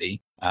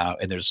annuity.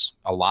 And there's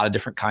a lot of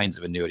different kinds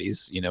of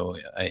annuities.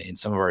 In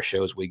some of our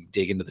shows, we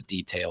dig into the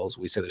details.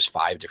 We say there's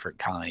 5 different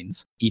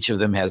kinds. Each of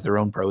them has their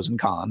own pros and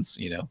cons.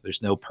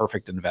 There's no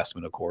perfect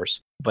investment, of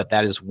course, but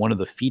that is one of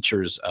the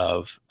features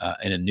of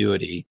an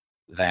annuity,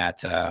 that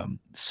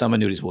some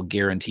annuities will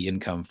guarantee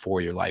income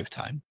for your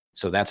lifetime.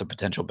 So that's a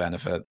potential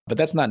benefit, but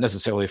that's not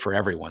necessarily for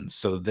everyone.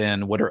 So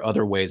then what are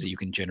other ways that you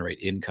can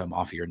generate income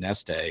off of your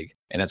nest egg?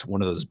 And that's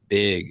one of those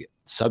big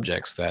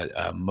subjects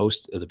that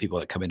most of the people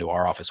that come into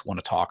our office want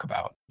to talk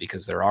about,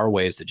 because there are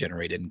ways to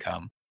generate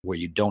income where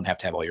you don't have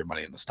to have all your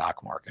money in the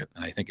stock market.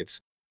 And I think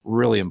it's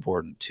really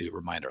important to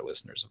remind our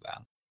listeners of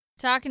that.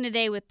 Talking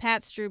today with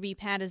Pat Strube.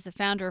 Pat is the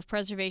founder of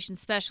Preservation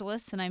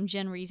Specialists, and I'm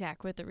Jen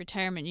Rezac with the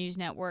Retirement News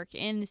Network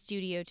in the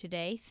studio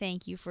today.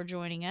 Thank you for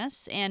joining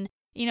us. And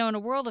in a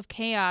world of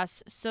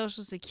chaos,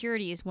 Social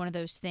Security is one of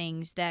those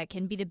things that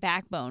can be the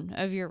backbone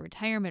of your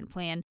retirement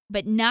plan.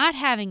 But not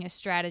having a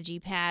strategy,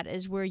 Pat,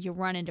 is where you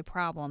run into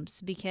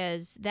problems,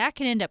 because that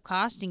can end up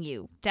costing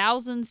you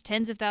thousands,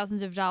 tens of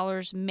thousands of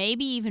dollars,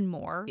 maybe even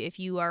more, if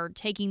you are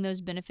taking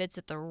those benefits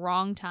at the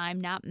wrong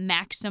time, not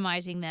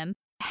maximizing them.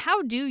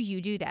 How do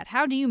you do that?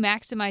 How do you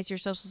maximize your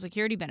Social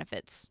Security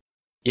benefits?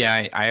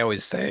 Yeah, I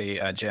always say,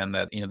 Jen,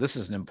 that this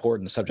is an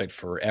important subject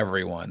for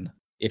everyone.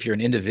 If you're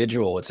an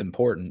individual, it's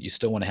important. You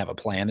still want to have a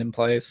plan in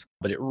place,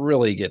 but it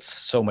really gets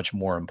so much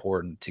more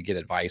important to get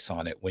advice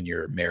on it when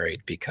you're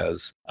married,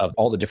 because of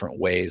all the different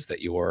ways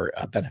that your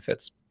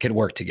benefits can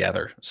work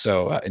together.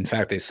 So in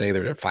fact, they say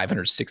there are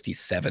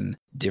 567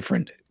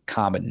 different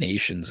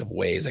combinations of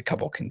ways a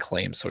couple can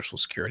claim Social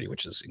Security,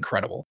 which is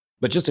incredible.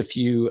 But just a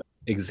few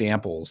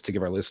examples to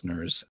give our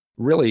listeners.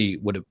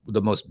 Really,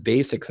 the most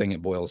basic thing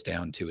it boils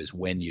down to is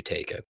when you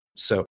take it.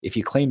 So if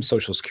you claim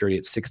Social Security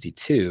at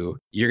 62,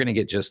 you're going to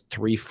get just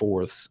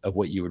 3/4 of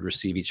what you would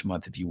receive each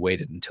month if you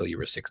waited until you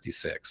were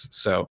 66.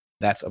 So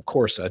that's, of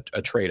course, a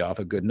trade-off,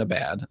 a good and a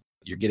bad.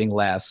 You're getting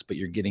less, but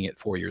you're getting it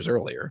 4 years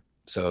earlier.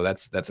 So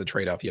that's a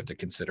trade-off you have to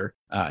consider.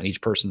 And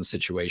each person's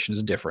situation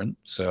is different.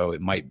 So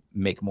it might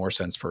make more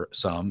sense for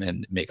some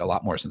and make a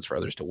lot more sense for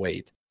others to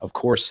wait. Of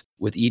course,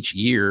 with each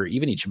year,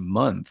 even each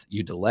month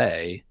you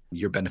delay,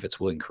 your benefits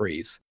will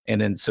increase. And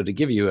then, so to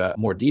give you a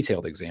more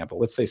detailed example,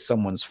 let's say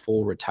someone's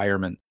full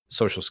retirement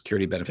Social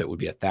Security benefit would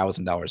be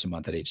 $1,000 a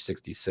month at age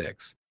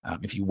 66.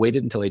 If you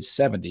waited until age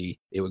 70,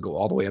 it would go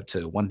all the way up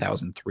to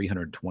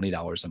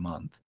 $1,320 a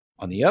month.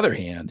 On the other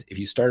hand, if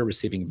you started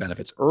receiving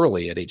benefits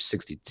early at age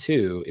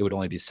 62, it would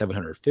only be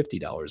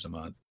 $750 a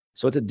month.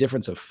 So it's a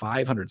difference of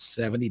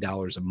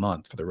 $570 a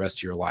month for the rest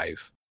of your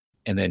life.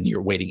 And then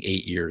you're waiting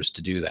 8 years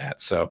to do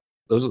that. So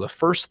those are the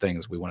first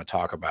things we want to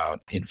talk about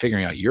in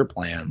figuring out your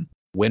plan.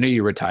 When are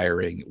you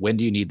retiring? When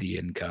do you need the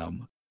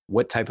income?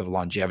 What type of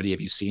longevity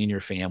have you seen in your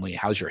family?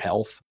 How's your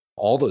health?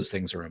 All those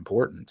things are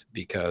important,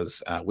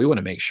 because we want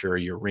to make sure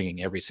you're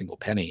wringing every single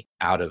penny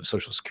out of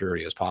Social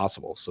Security as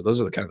possible. So those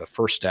are the kind of the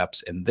first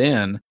steps. And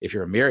then if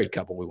you're a married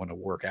couple, we want to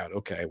work out,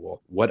 okay,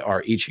 well, what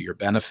are each of your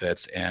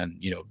benefits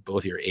and,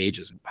 both your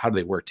ages, and how do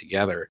they work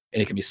together?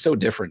 And it can be so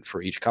different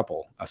for each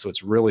couple. So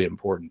it's really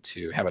important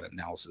to have an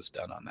analysis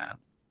done on that.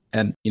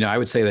 And, I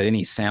would say that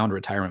any sound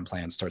retirement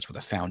plan starts with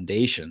a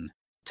foundation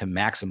to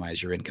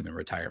maximize your income in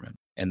retirement.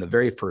 And the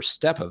very first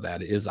step of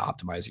that is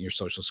optimizing your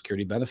Social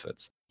Security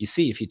benefits. You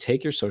see, if you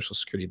take your Social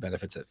Security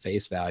benefits at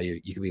face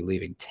value, you could be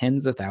leaving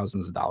tens of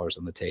thousands of dollars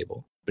on the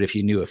table. But if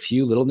you knew a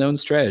few little known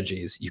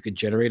strategies, you could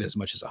generate as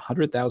much as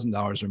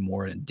 $100,000 or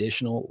more in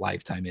additional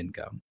lifetime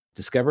income.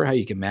 Discover how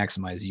you can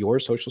maximize your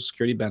Social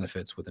Security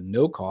benefits with a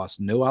no-cost,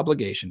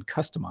 no-obligation,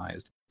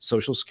 customized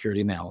Social Security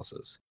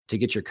analysis. To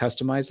get your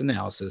customized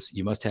analysis,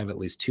 you must have at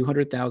least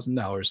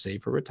 $200,000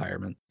 saved for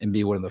retirement and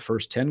be one of the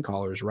first 10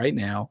 callers right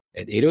now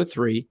at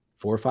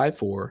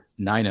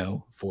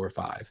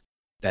 803-454-9045.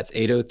 That's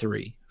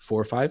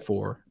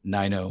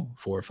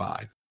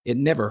 803-454-9045. It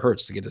never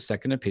hurts to get a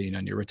second opinion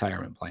on your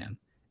retirement plan.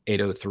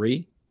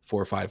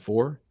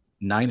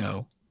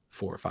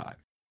 803-454-9045.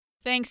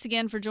 Thanks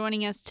again for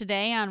joining us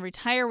today on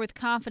Retire with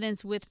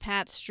Confidence with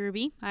Pat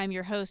Strube. I'm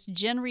your host,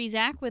 Jen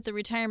Rezac, with the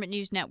Retirement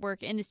News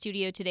Network, in the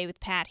studio today with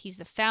Pat. He's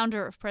the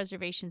founder of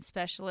Preservation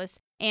Specialists.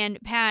 And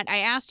Pat, I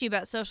asked you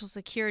about Social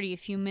Security a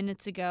few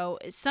minutes ago.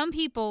 Some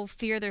people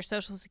fear their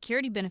Social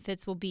Security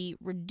benefits will be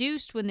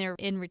reduced when they're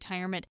in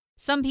retirement.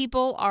 Some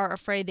people are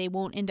afraid they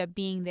won't end up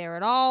being there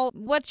at all.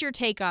 What's your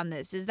take on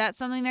this? Is that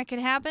something that could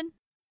happen?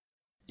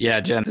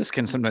 Yeah, Jen, this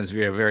can sometimes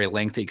be a very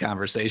lengthy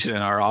conversation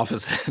in our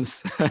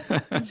offices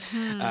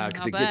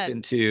because it gets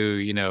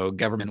into,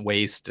 government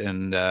waste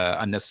and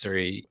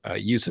unnecessary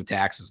use of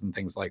taxes and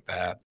things like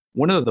that.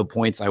 One of the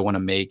points I want to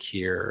make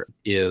here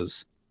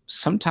is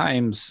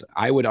sometimes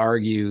I would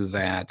argue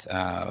that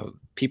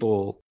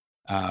people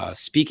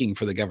speaking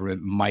for the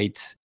government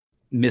might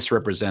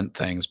misrepresent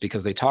things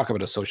because they talk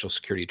about a Social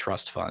Security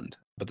trust fund,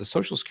 but the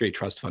Social Security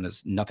trust fund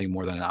is nothing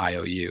more than an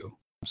IOU.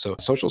 So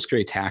Social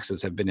Security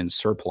taxes have been in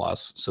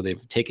surplus. So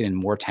they've taken in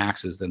more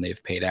taxes than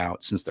they've paid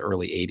out since the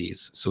early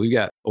 80s. So we've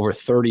got over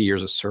 30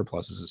 years of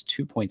surplus. This is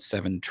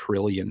 $2.7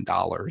 trillion,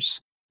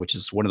 which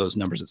is one of those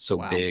numbers that's so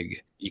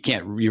big.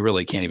 You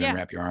really can't even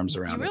wrap your arms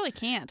around it. You really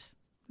can't.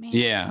 Man.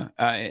 Yeah.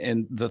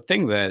 And the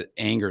thing that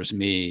angers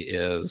me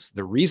is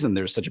the reason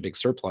there's such a big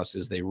surplus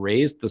is they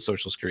raised the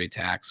Social Security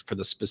tax for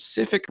the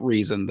specific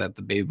reason that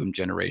the baby boom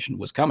generation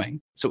was coming.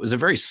 So it was a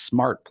very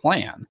smart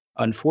plan.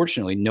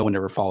 Unfortunately, no one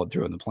ever followed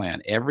through on the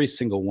plan. Every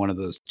single one of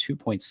those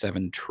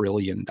 $2.7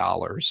 trillion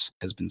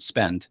has been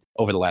spent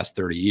over the last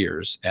 30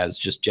 years as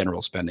just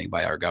general spending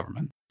by our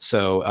government.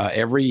 So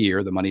every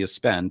year the money is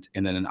spent,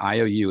 and then an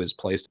IOU is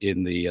placed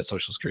in the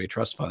Social Security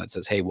Trust Fund that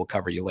says, hey, we'll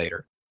cover you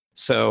later.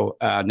 So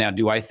now,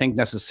 do I think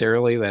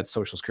necessarily that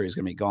Social Security is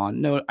going to be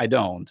gone? No, I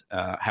don't.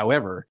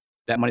 However,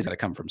 that money's got to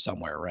come from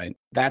somewhere, right?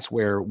 That's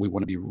where we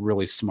want to be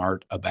really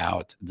smart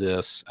about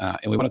this.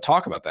 And we want to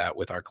talk about that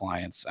with our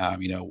clients.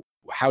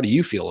 How do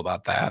you feel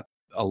about that?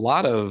 A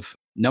lot of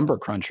number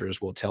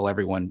crunchers will tell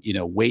everyone,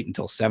 wait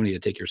until 70 to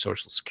take your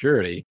Social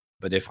Security.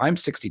 But if I'm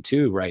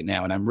 62 right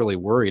now and I'm really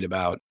worried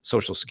about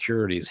Social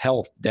Security's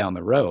health down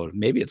the road,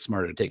 maybe it's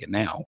smarter to take it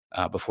now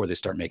before they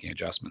start making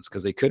adjustments,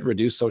 because they could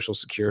reduce Social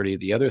Security.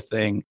 The other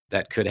thing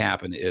that could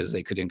happen is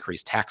they could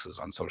increase taxes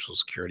on Social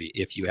Security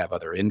if you have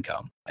other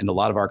income. And a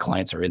lot of our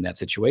clients are in that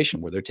situation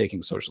where they're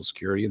taking Social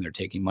Security and they're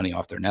taking money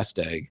off their nest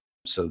egg.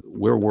 So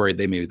we're worried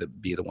they may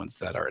be the ones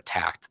that are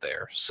attacked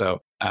there.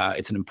 So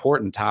it's an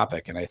important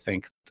topic, and I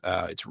think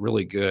it's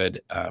really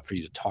good for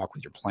you to talk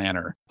with your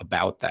planner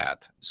about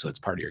that, so it's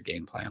part of your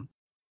game plan.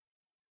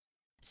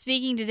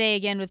 Speaking today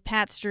again with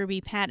Pat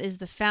Strube. Pat is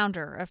the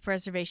founder of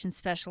Preservation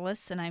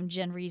Specialists, and I'm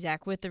Jen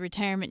Rezac with the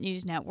Retirement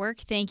News Network.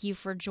 Thank you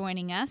for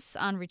joining us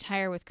on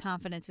Retire with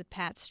Confidence with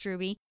Pat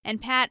Strube.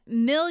 And Pat,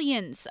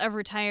 millions of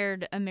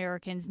retired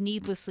Americans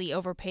needlessly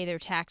overpay their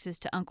taxes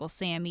to Uncle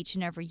Sam each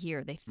and every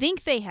year. They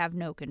think they have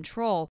no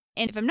control.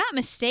 And if I'm not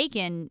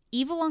mistaken,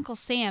 Evil Uncle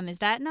Sam, is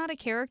that not a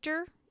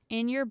character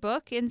in your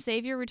book in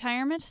Save Your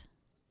Retirement?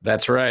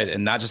 That's right.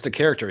 And not just a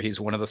character. He's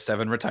one of the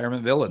 7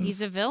 retirement villains.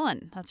 He's a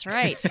villain. That's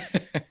right.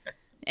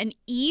 An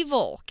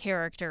evil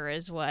character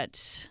is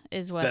what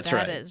is,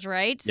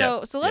 right?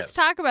 Yes, So let's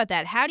talk about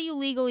that. How do you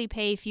legally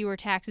pay fewer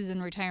taxes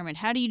in retirement?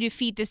 How do you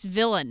defeat this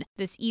villain,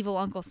 this evil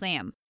Uncle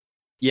Sam?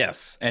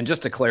 Yes. And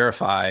just to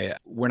clarify,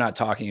 we're not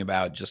talking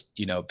about just,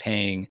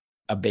 paying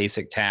a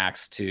basic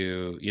tax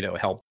to,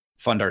 help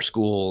fund our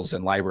schools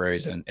and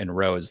libraries and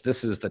roads.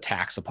 This is the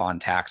tax upon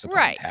tax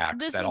upon tax.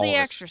 This is the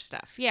extra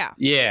stuff. Yeah.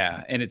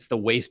 Yeah. And it's the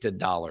wasted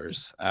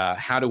dollars.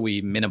 How do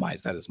we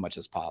minimize that as much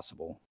as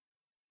possible?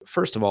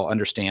 First of all,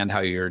 understand how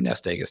your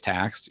nest egg is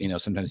taxed.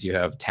 Sometimes you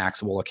have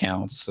taxable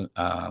accounts.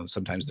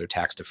 Sometimes they're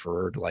tax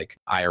deferred, like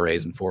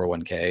IRAs and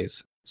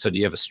 401ks. So do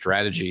you have a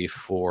strategy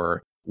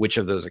for which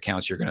of those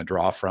accounts you're going to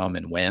draw from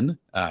and when?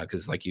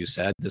 Because like you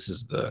said, this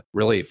is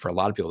really, for a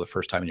lot of people, the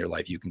first time in your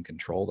life you can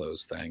control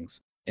those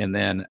things. And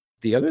then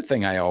the other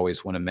thing I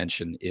always want to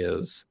mention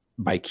is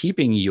by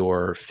keeping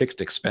your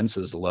fixed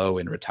expenses low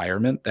in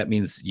retirement, that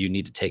means you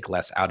need to take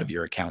less out of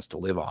your accounts to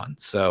live on.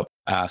 So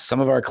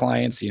some of our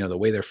clients, the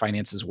way their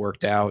finances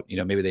worked out,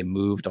 maybe they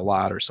moved a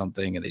lot or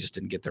something and they just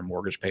didn't get their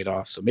mortgage paid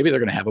off. So maybe they're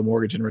going to have a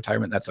mortgage in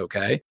retirement. That's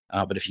okay.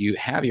 But if you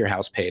have your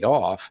house paid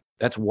off,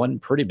 that's one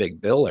pretty big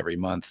bill every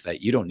month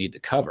that you don't need to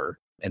cover.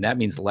 And that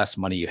means less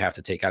money you have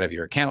to take out of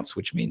your accounts,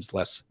 which means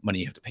less money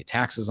you have to pay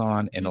taxes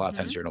on. And a lot of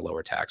times you're in a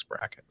lower tax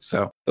bracket.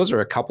 So those are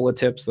a couple of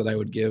tips that I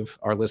would give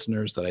our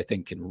listeners that I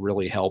think can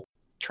really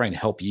try and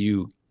help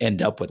you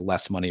end up with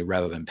less money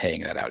rather than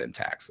paying that out in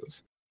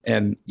taxes.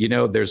 And,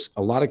 there's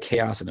a lot of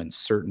chaos and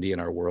uncertainty in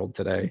our world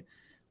today.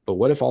 But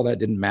what if all that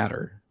didn't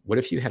matter? What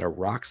if you had a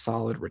rock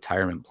solid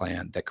retirement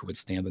plan that could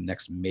withstand the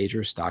next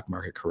major stock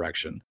market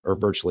correction or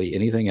virtually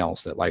anything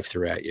else that life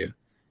threw at you?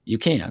 You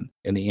can,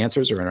 and the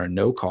answers are in our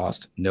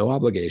no-cost,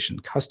 no-obligation,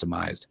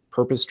 customized,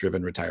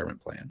 purpose-driven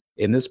retirement plan.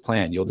 In this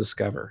plan, you'll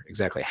discover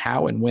exactly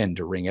how and when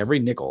to wring every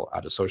nickel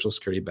out of Social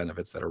Security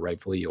benefits that are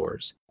rightfully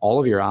yours, all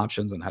of your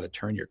options on how to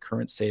turn your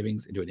current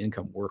savings into an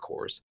income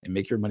workhorse and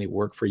make your money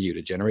work for you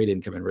to generate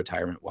income in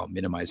retirement while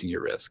minimizing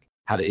your risk,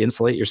 how to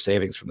insulate your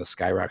savings from the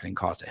skyrocketing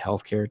cost of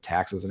healthcare,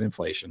 taxes, and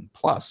inflation,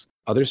 plus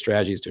other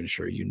strategies to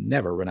ensure you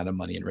never run out of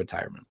money in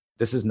retirement.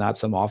 This is not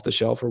some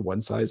off-the-shelf or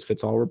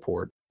one-size-fits-all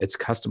report. It's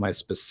customized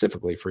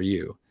specifically for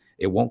you.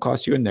 It won't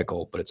cost you a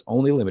nickel, but it's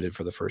only limited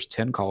for the first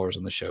 10 callers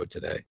on the show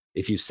today.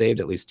 If you've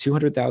saved at least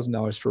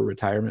 $200,000 for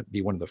retirement,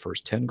 be one of the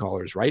first 10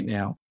 callers right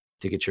now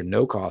to get your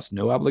no-cost,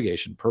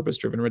 no-obligation,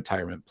 purpose-driven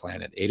retirement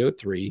plan at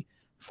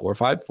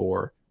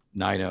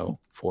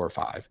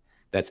 803-454-9045.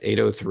 That's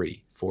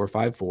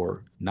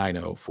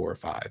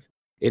 803-454-9045.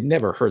 It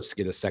never hurts to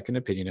get a second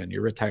opinion on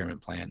your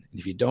retirement plan. And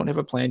if you don't have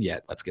a plan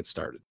yet, let's get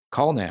started.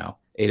 Call now,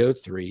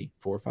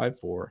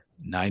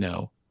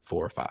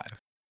 803-454-9045.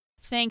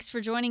 Thanks for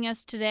joining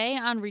us today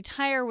on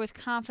Retire with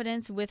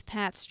Confidence with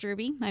Pat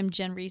Strubbe. I'm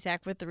Jen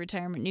Rezac with the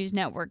Retirement News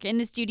Network. In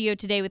the studio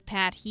today with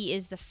Pat, he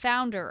is the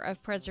founder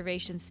of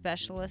Preservation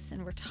Specialists,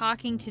 and we're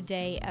talking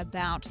today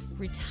about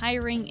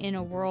retiring in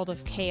a world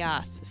of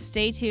chaos.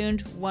 Stay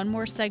tuned. One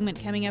more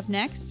segment coming up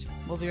next.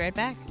 We'll be right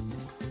back.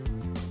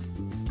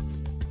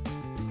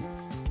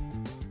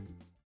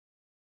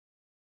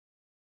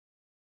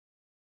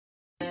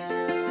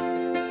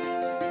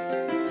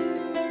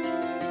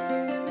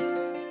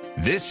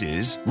 This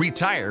is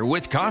Retire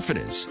with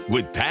Confidence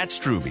with Pat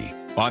Strubbe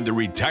on the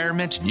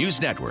Retirement News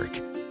Network.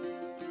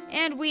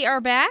 And we are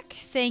back.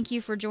 Thank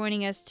you for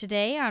joining us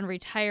today on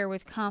Retire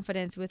with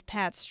Confidence with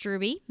Pat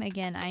Strubbe.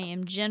 Again, I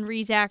am Jen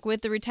Rezac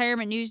with the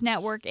Retirement News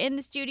Network. In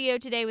the studio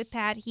today with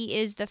Pat, he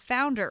is the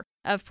founder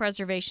of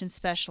Preservation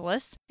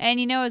Specialists.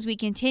 And as we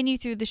continue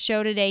through the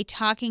show today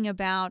talking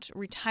about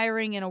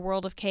retiring in a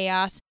world of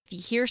chaos, if you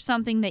hear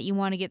something that you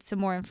want to get some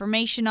more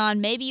information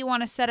on, maybe you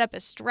want to set up a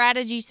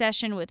strategy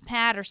session with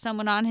Pat or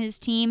someone on his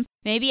team,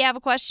 maybe you have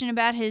a question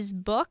about his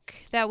book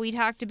that we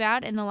talked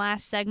about in the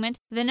last segment,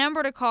 the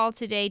number to call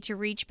today to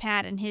reach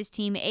Pat and his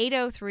team,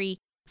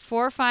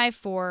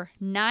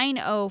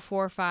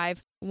 803-454-9045.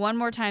 One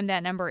more time,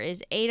 that number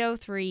is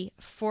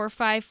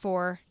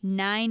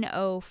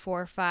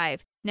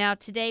 803-454-9045. Now,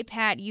 today,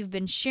 Pat, you've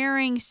been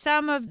sharing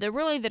some of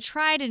the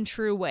tried and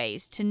true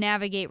ways to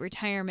navigate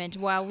retirement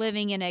while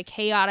living in a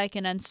chaotic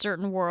and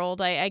uncertain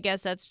world. I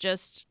guess that's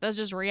just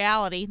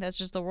reality. That's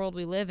just the world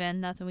we live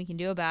in. Nothing we can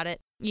do about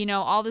it.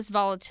 All this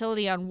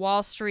volatility on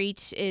Wall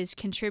Street is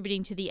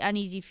contributing to the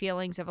uneasy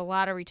feelings of a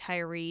lot of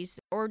retirees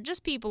or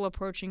just people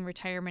approaching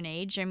retirement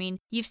age. I mean,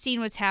 you've seen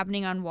what's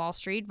happening on Wall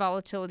Street.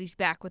 Volatility's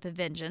back with a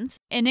vengeance,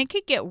 and it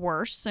could get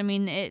worse. I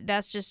mean,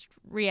 that's just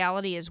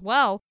reality as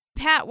well.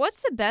 Pat,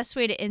 what's the best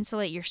way to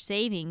insulate your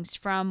savings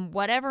from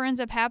whatever ends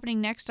up happening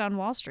next on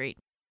Wall Street?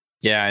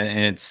 Yeah,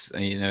 and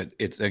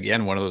it's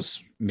again one of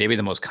those maybe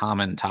the most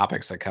common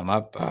topics that come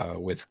up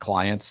with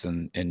clients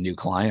and new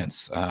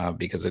clients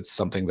because it's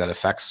something that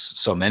affects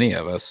so many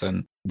of us.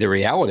 And the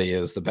reality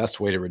is the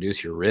best way to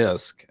reduce your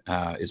risk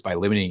is by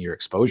limiting your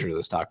exposure to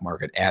the stock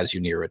market as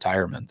you near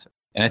retirement.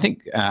 And I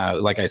think,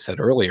 like I said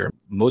earlier,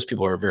 most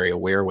people are very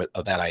aware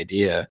of that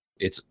idea.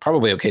 It's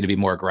probably okay to be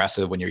more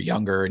aggressive when you're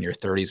younger in your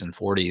 30s and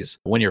 40s.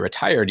 When you're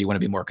retired, you want to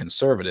be more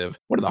conservative.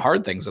 One of the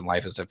hard things in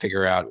life is to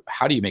figure out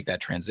how do you make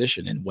that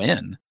transition and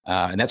when.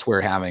 And that's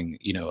where having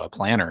a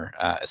planner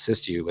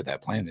assist you with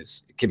that plan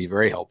can be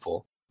very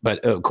helpful. But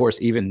of course,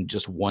 even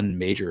just one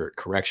major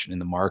correction in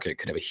the market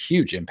could have a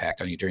huge impact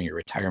on you during your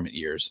retirement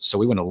years. So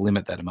we want to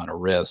limit that amount of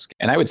risk.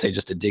 And I would say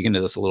just to dig into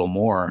this a little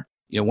more,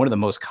 one of the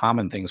most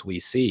common things we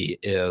see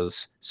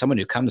is someone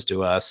who comes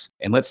to us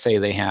and let's say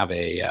they have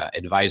a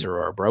advisor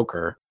or a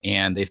broker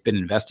and they've been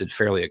invested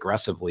fairly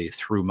aggressively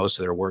through most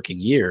of their working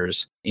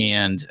years.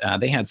 And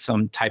they had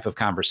some type of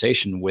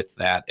conversation with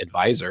that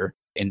advisor.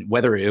 And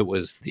whether it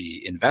was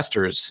the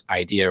investor's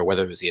idea or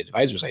whether it was the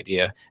advisor's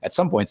idea, at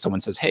some point someone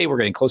says, hey, we're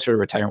getting closer to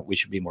retirement. We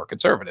should be more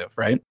conservative,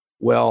 right?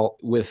 Well,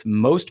 with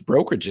most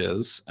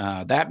brokerages,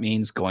 that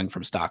means going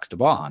from stocks to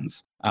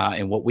bonds.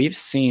 And what we've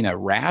seen a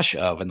rash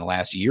of in the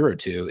last year or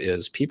two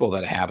is people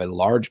that have a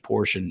large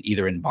portion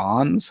either in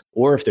bonds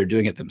or if they're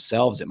doing it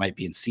themselves, it might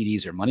be in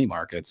CDs or money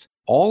markets.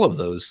 All of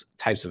those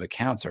types of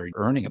accounts are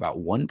earning about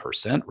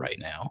 1% right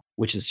now,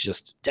 which is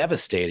just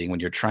devastating when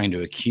you're trying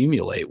to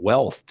accumulate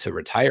wealth to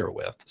retire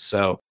with.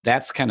 So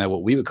that's kind of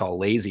what we would call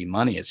lazy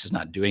money. It's just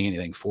not doing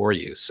anything for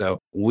you. So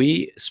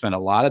we spend a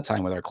lot of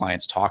time with our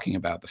clients talking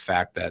about the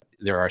fact that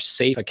there are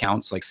safe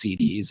accounts like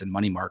CDs and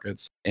money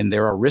markets, and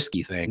there are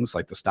risky things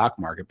like the stock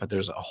market, but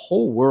there's a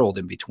whole world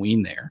in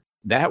between there.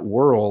 That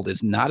world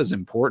is not as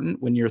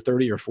important when you're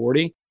 30 or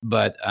 40,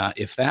 but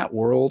if that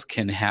world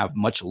can have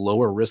much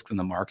lower risk than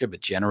the market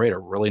but generate a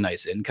really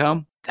nice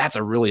income, that's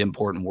a really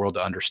important world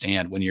to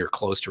understand when you're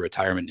close to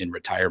retirement in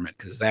retirement,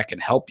 because that can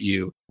help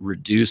you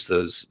reduce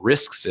those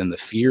risks and the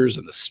fears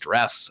and the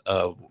stress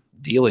of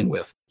dealing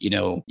with,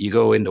 you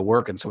go into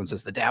work and someone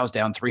says the Dow's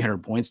down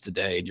 300 points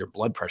today and your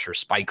blood pressure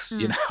spikes,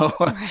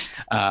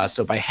 Right.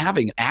 So by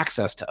having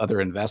access to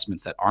other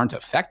investments that aren't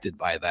affected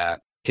by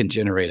that, can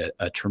generate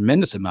a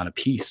tremendous amount of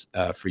peace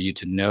for you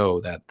to know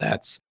that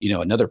that's,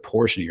 another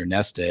portion of your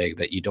nest egg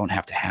that you don't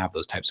have to have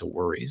those types of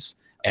worries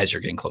as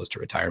you're getting close to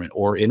retirement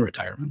or in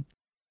retirement.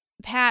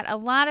 Pat, a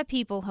lot of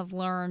people have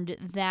learned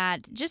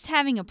that just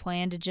having a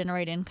plan to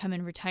generate income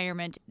in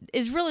retirement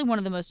is really one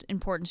of the most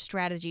important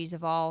strategies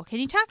of all. Can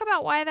you talk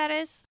about why that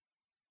is?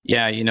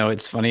 Yeah,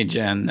 it's funny,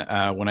 Jen.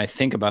 When I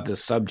think about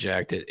this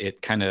subject,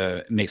 it kind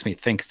of makes me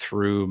think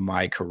through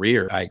my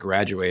career. I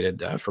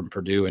graduated from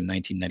Purdue in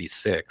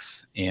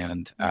 1996,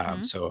 and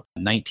so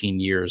 19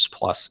 years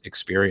plus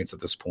experience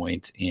at this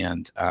point.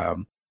 And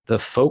the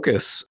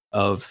focus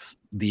of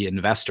the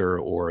investor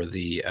or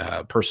the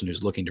person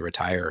who's looking to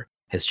retire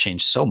has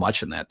changed so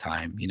much in that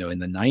time. In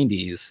the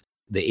 90s,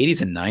 the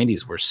 80s and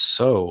 90s were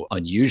so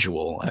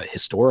unusual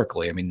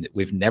historically. I mean,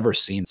 we've never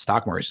seen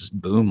stock markets just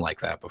boom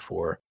like that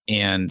before.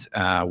 And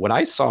what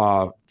I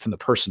saw from the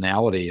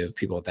personality of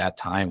people at that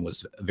time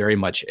was very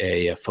much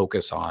a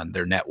focus on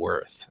their net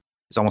worth.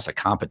 It's almost a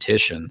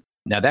competition.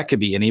 Now, that could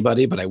be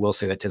anybody, but I will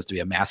say that tends to be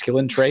a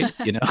masculine trait,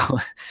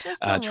 Just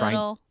a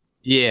little.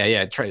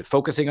 Yeah.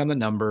 Focusing on the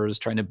numbers,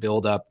 trying to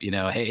build up,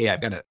 hey,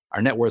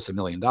 our net worth's $1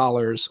 million,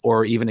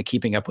 or even a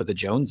keeping up with the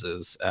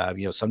Joneses.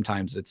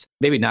 Sometimes it's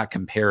maybe not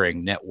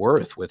comparing net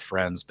worth with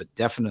friends, but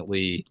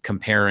definitely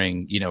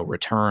comparing,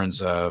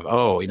 returns of,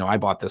 I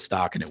bought this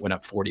stock and it went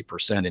up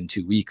 40% in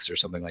 2 weeks or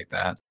something like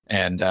that.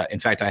 And in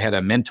fact, I had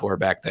a mentor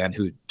back then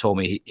who told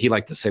me he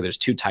liked to say there's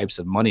two types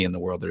of money in the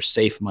world. There's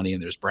safe money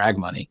and there's brag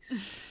money.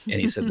 And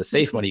he said the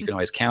safe money you can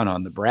always count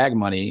on. The brag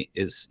money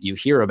is you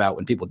hear about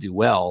when people do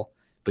well,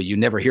 but you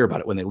never hear about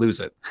it when they lose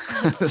it.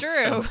 It's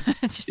true.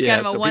 It's just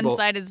kind of a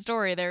one-sided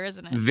story there,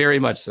 isn't it? Very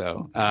much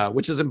so,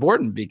 which is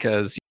important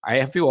because I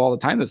have people all the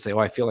time that say,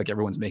 I feel like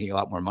everyone's making a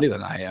lot more money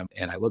than I am.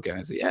 And I look at it and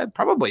I say, yeah,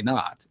 probably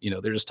not.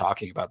 They're just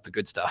talking about the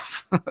good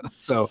stuff.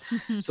 So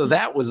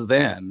that was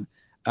then.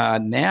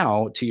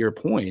 Now, to your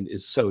point,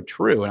 is so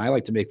true. And I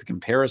like to make the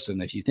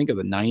comparison. If you think of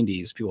the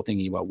 90s, people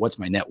thinking about what's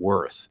my net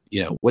worth?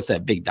 What's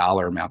that big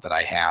dollar amount that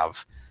I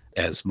have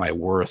as my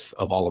worth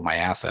of all of my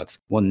assets?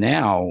 Well,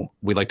 now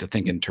we like to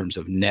think in terms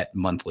of net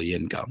monthly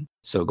income.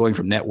 So going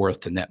from net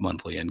worth to net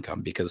monthly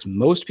income, because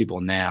most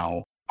people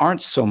now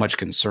aren't so much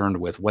concerned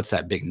with what's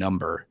that big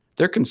number.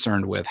 They're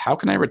concerned with how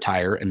can I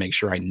retire and make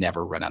sure I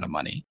never run out of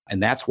money.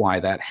 And that's why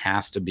that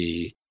has to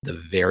be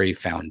the very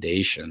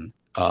foundation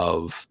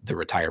of the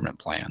retirement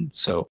plan.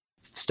 So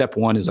step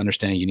one is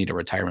understanding you need a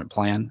retirement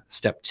plan.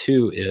 Step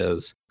two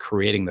is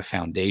creating the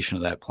foundation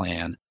of that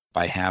plan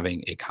by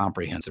having a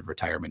comprehensive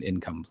retirement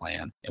income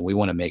plan. And we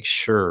want to make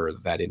sure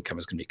that income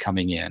is going to be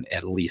coming in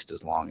at least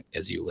as long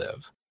as you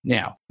live.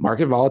 Now,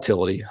 market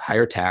volatility,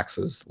 higher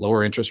taxes,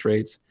 lower interest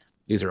rates,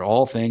 these are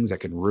all things that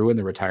can ruin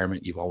the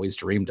retirement you've always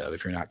dreamed of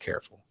if you're not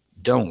careful.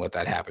 Don't let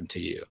that happen to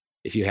you.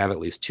 If you have at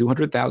least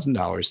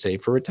 $200,000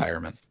 saved for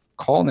retirement,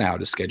 call now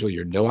to schedule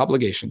your no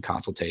obligation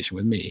consultation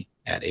with me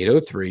at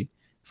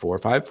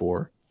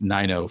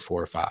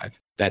 803-454-9045.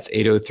 That's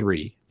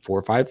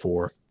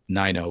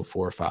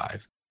 803-454-9045.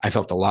 I've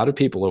helped a lot of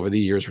people over the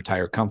years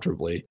retire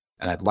comfortably,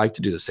 and I'd like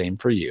to do the same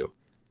for you.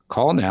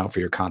 Call now for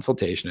your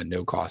consultation at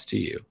no cost to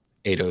you.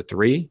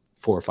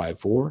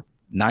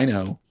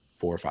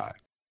 803-454-9045.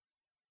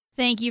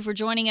 Thank you for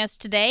joining us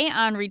today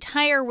on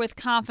Retire with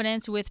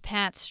Confidence with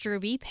Pat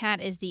Strube. Pat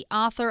is the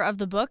author of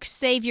the book,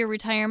 Save Your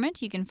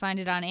Retirement. You can find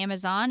it on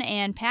Amazon.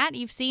 And Pat,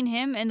 you've seen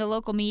him in the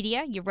local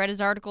media. You've read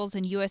his articles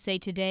in USA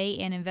Today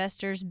and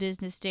Investors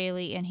Business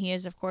Daily. And he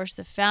is, of course,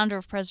 the founder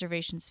of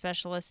Preservation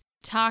Specialists,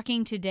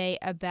 talking today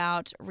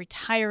about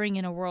retiring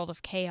in a world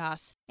of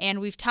chaos.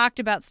 And we've talked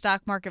about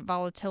stock market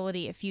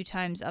volatility a few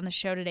times on the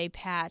show today,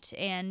 Pat.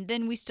 And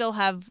then we still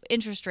have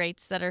interest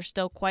rates that are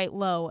still quite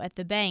low at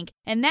the bank.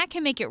 And that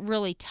can make it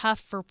really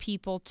tough for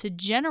people to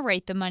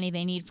generate the money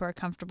they need for a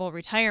comfortable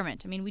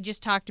retirement. I mean, we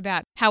just talked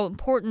about how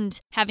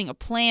important having a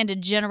plan to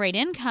generate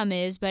income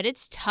is, but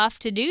it's tough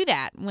to do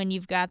that when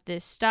you've got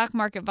this stock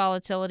market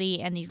volatility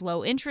and these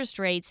low interest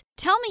rates.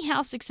 Tell me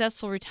how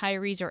successful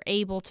retirees are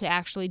able to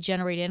actually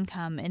generate income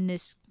in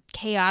this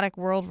chaotic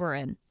world we're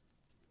in.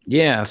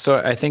 Yeah, so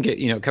I think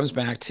it comes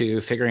back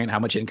to figuring out how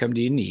much income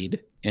do you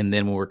need. And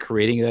then when we're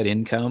creating that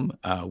income,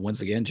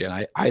 once again,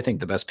 Jen, I think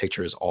the best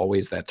picture is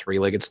always that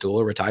three-legged stool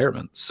of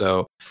retirement.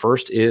 So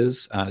first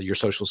is your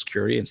Social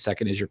Security, and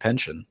second is your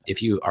pension,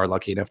 if you are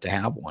lucky enough to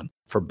have one.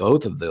 For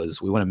both of those,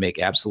 we want to make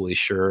absolutely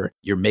sure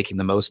you're making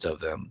the most of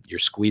them. You're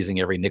squeezing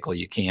every nickel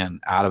you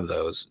can out of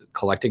those,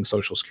 collecting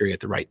Social Security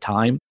at the right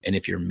time. And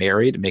if you're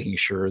married, making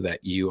sure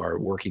that you are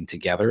working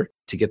together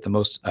to get the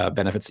most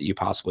benefits that you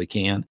possibly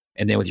can.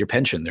 And then with your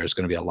pension, there's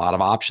going to be a lot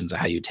of options of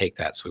how you take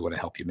that. So we want to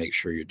help you make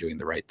sure you're doing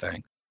the right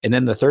thing. And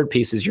then the third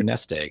piece is your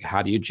nest egg.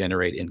 How do you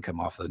generate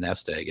income off of the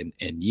nest egg?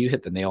 And you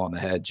hit the nail on the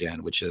head,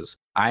 Jen, which is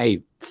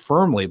I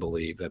firmly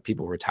believe that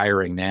people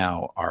retiring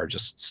now are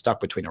just stuck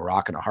between a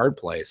rock and a hard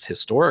place.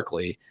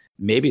 Historically,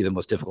 maybe the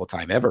most difficult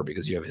time ever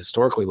because you have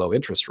historically low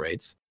interest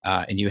rates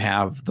and you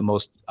have the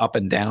most up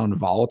and down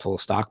volatile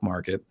stock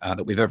market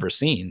that we've ever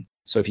seen.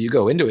 So if you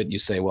go into it and you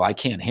say, well, I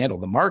can't handle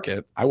the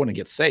market, I want to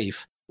get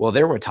safe. Well,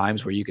 there were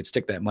times where you could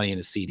stick that money in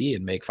a CD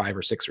and make 5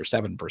 or 6 or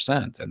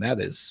 7%. And that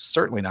is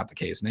certainly not the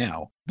case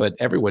now. But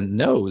everyone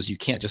knows you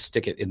can't just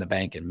stick it in the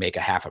bank and make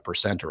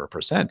 0.5% or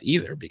 1%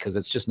 either, because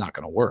it's just not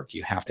going to work.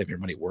 You have to have your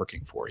money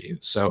working for you.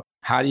 So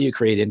how do you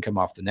create income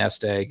off the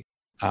nest egg?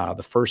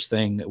 The first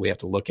thing that we have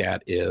to look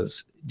at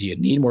is, do you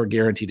need more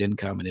guaranteed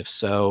income? And if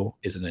so,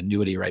 is an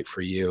annuity right for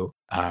you?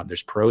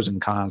 There's pros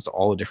and cons to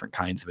all the different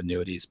kinds of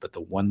annuities, but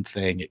the one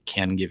thing it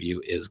can give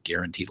you is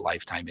guaranteed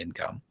lifetime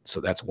income.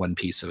 So that's one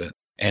piece of it.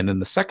 And then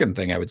the second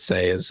thing I would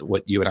say is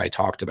what you and I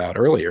talked about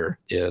earlier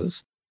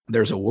is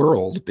there's a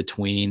world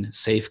between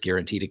safe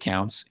guaranteed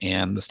accounts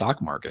and the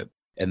stock market.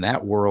 And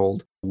that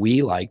world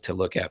we like to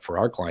look at for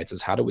our clients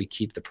is how do we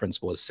keep the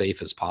principal as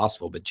safe as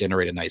possible, but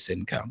generate a nice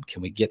income?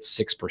 Can we get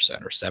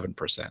 6% or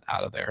 7%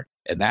 out of there?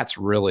 And that's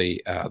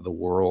really the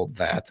world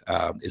that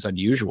is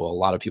unusual. A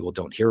lot of people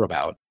don't hear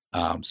about.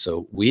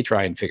 So we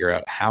try and figure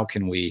out how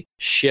can we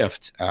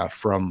shift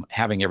from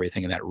having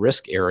everything in that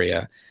risk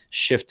area,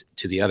 shift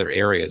to the other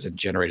areas and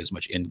generate as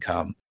much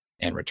income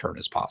and return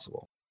as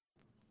possible.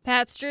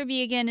 Pat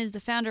Strube, again, is the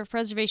founder of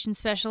Preservation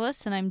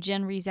Specialists, and I'm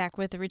Jen Rezac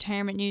with the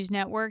Retirement News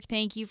Network.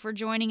 Thank you for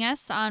joining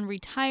us on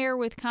Retire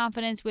with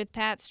Confidence with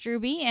Pat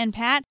Strube. And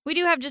Pat, we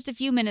do have just a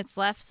few minutes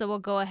left, so we'll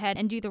go ahead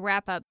and do the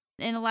wrap-up.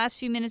 In the last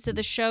few minutes of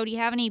the show, do you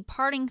have any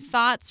parting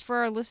thoughts for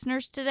our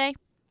listeners today?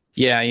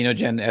 Yeah,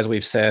 Jen, as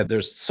we've said,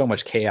 there's so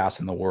much chaos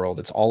in the world.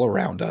 It's all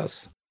around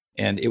us.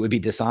 And it would be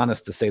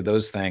dishonest to say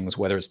those things,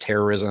 whether it's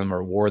terrorism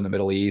or war in the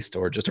Middle East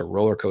or just a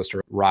roller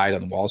coaster ride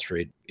on Wall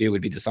Street. It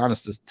would be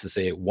dishonest to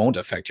say it won't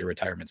affect your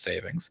retirement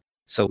savings.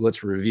 So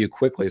let's review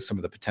quickly some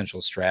of the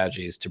potential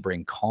strategies to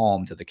bring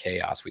calm to the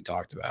chaos we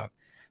talked about.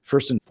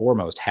 First and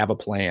foremost, have a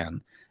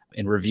plan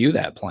and review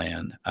that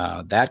plan.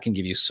 That can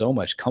give you so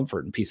much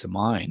comfort and peace of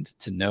mind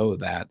to know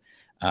that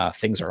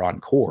things are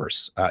on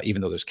course,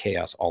 even though there's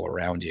chaos all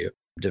around you.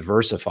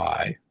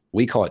 Diversify.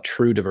 We call it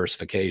true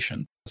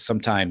diversification.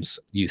 Sometimes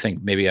you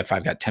think maybe if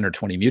I've got 10 or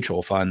 20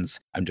 mutual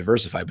funds, I'm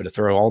diversified, but if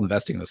they're all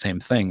investing in the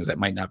same things, that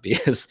might not be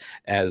as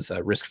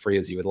risk-free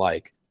as you would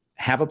like.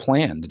 Have a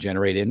plan to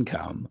generate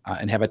income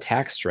and have a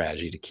tax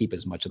strategy to keep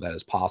as much of that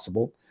as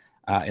possible.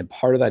 And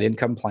part of that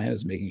income plan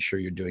is making sure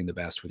you're doing the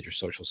best with your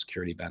Social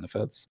Security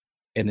benefits.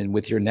 And then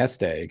with your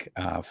nest egg,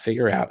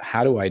 figure out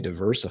how do I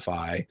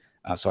diversify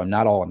so I'm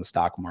not all in the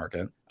stock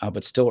market,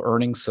 but still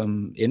earning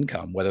some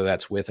income, whether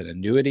that's with an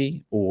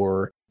annuity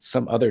or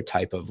some other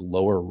type of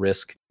lower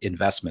risk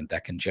investment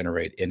that can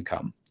generate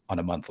income on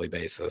a monthly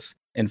basis.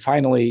 And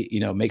finally,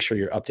 make sure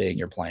you're updating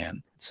your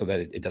plan so that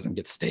it doesn't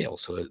get stale,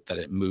 so that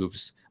it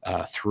moves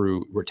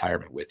through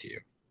retirement with you.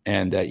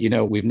 And,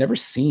 we've never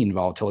seen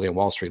volatility on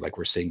Wall Street like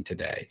we're seeing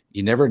today.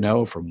 You never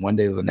know from one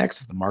day to the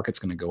next if the market's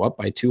going to go up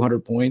by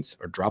 200 points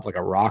or drop like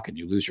a rock and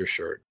you lose your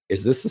shirt.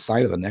 Is this the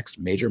sign of the next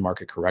major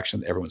market correction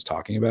that everyone's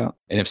talking about?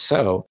 And if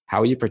so, how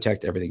will you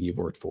protect everything you've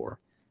worked for?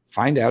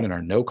 Find out in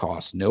our no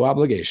cost, no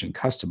obligation,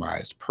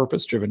 customized,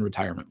 purpose-driven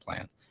retirement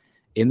plan.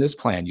 In this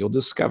plan, you'll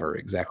discover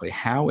exactly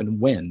how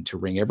and when to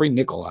wring every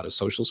nickel out of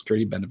Social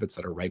Security benefits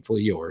that are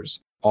rightfully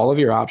yours, all of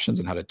your options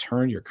on how to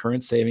turn your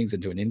current savings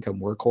into an income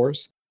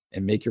workhorse,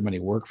 and make your money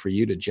work for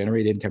you to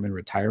generate income in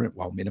retirement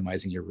while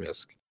minimizing your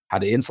risk. How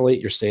to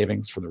insulate your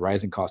savings from the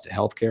rising cost of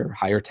healthcare,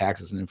 higher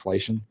taxes, and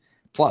inflation,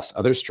 plus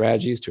other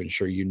strategies to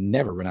ensure you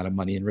never run out of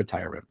money in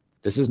retirement.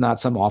 This is not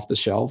some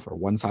off-the-shelf or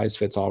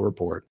one-size-fits-all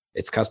report.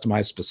 It's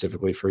customized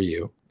specifically for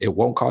you. It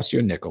won't cost you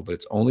a nickel, but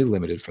it's only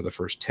limited for the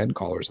first 10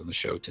 callers on the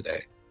show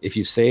today. If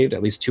you've saved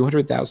at least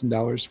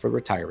 $200,000 for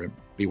retirement,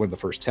 be one of the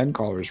first 10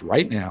 callers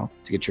right now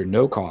to get your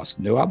no-cost,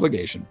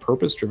 no-obligation,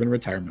 purpose-driven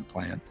retirement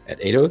plan at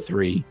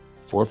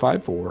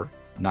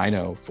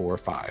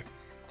 803-454-9045.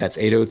 That's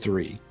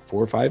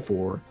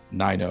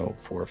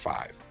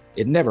 803-454-9045.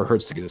 It never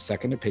hurts to get a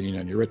second opinion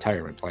on your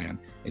retirement plan.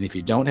 And if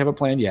you don't have a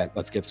plan yet,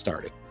 let's get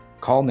started.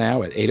 Call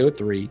now at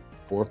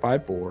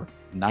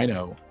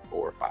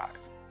 803-454-9045.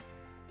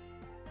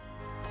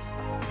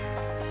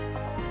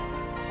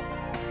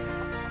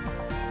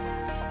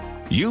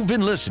 You've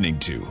been listening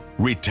to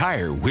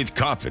Retire with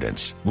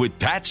Confidence with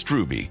Pat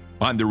Strube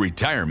on the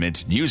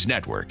Retirement News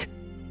Network.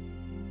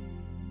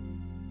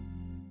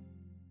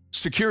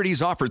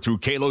 Securities offered through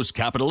Kalos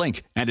Capital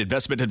Inc. and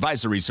investment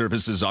advisory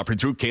services offered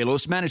through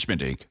Kalos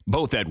Management Inc.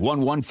 Both at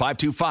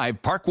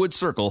 11525 Parkwood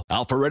Circle,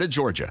 Alpharetta,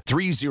 Georgia,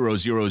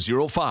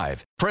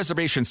 30005.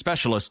 Preservation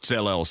Specialists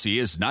LLC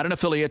is not an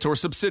affiliate or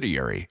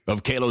subsidiary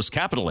of Kalos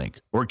Capital Inc.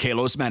 or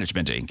Kalos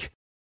Management Inc.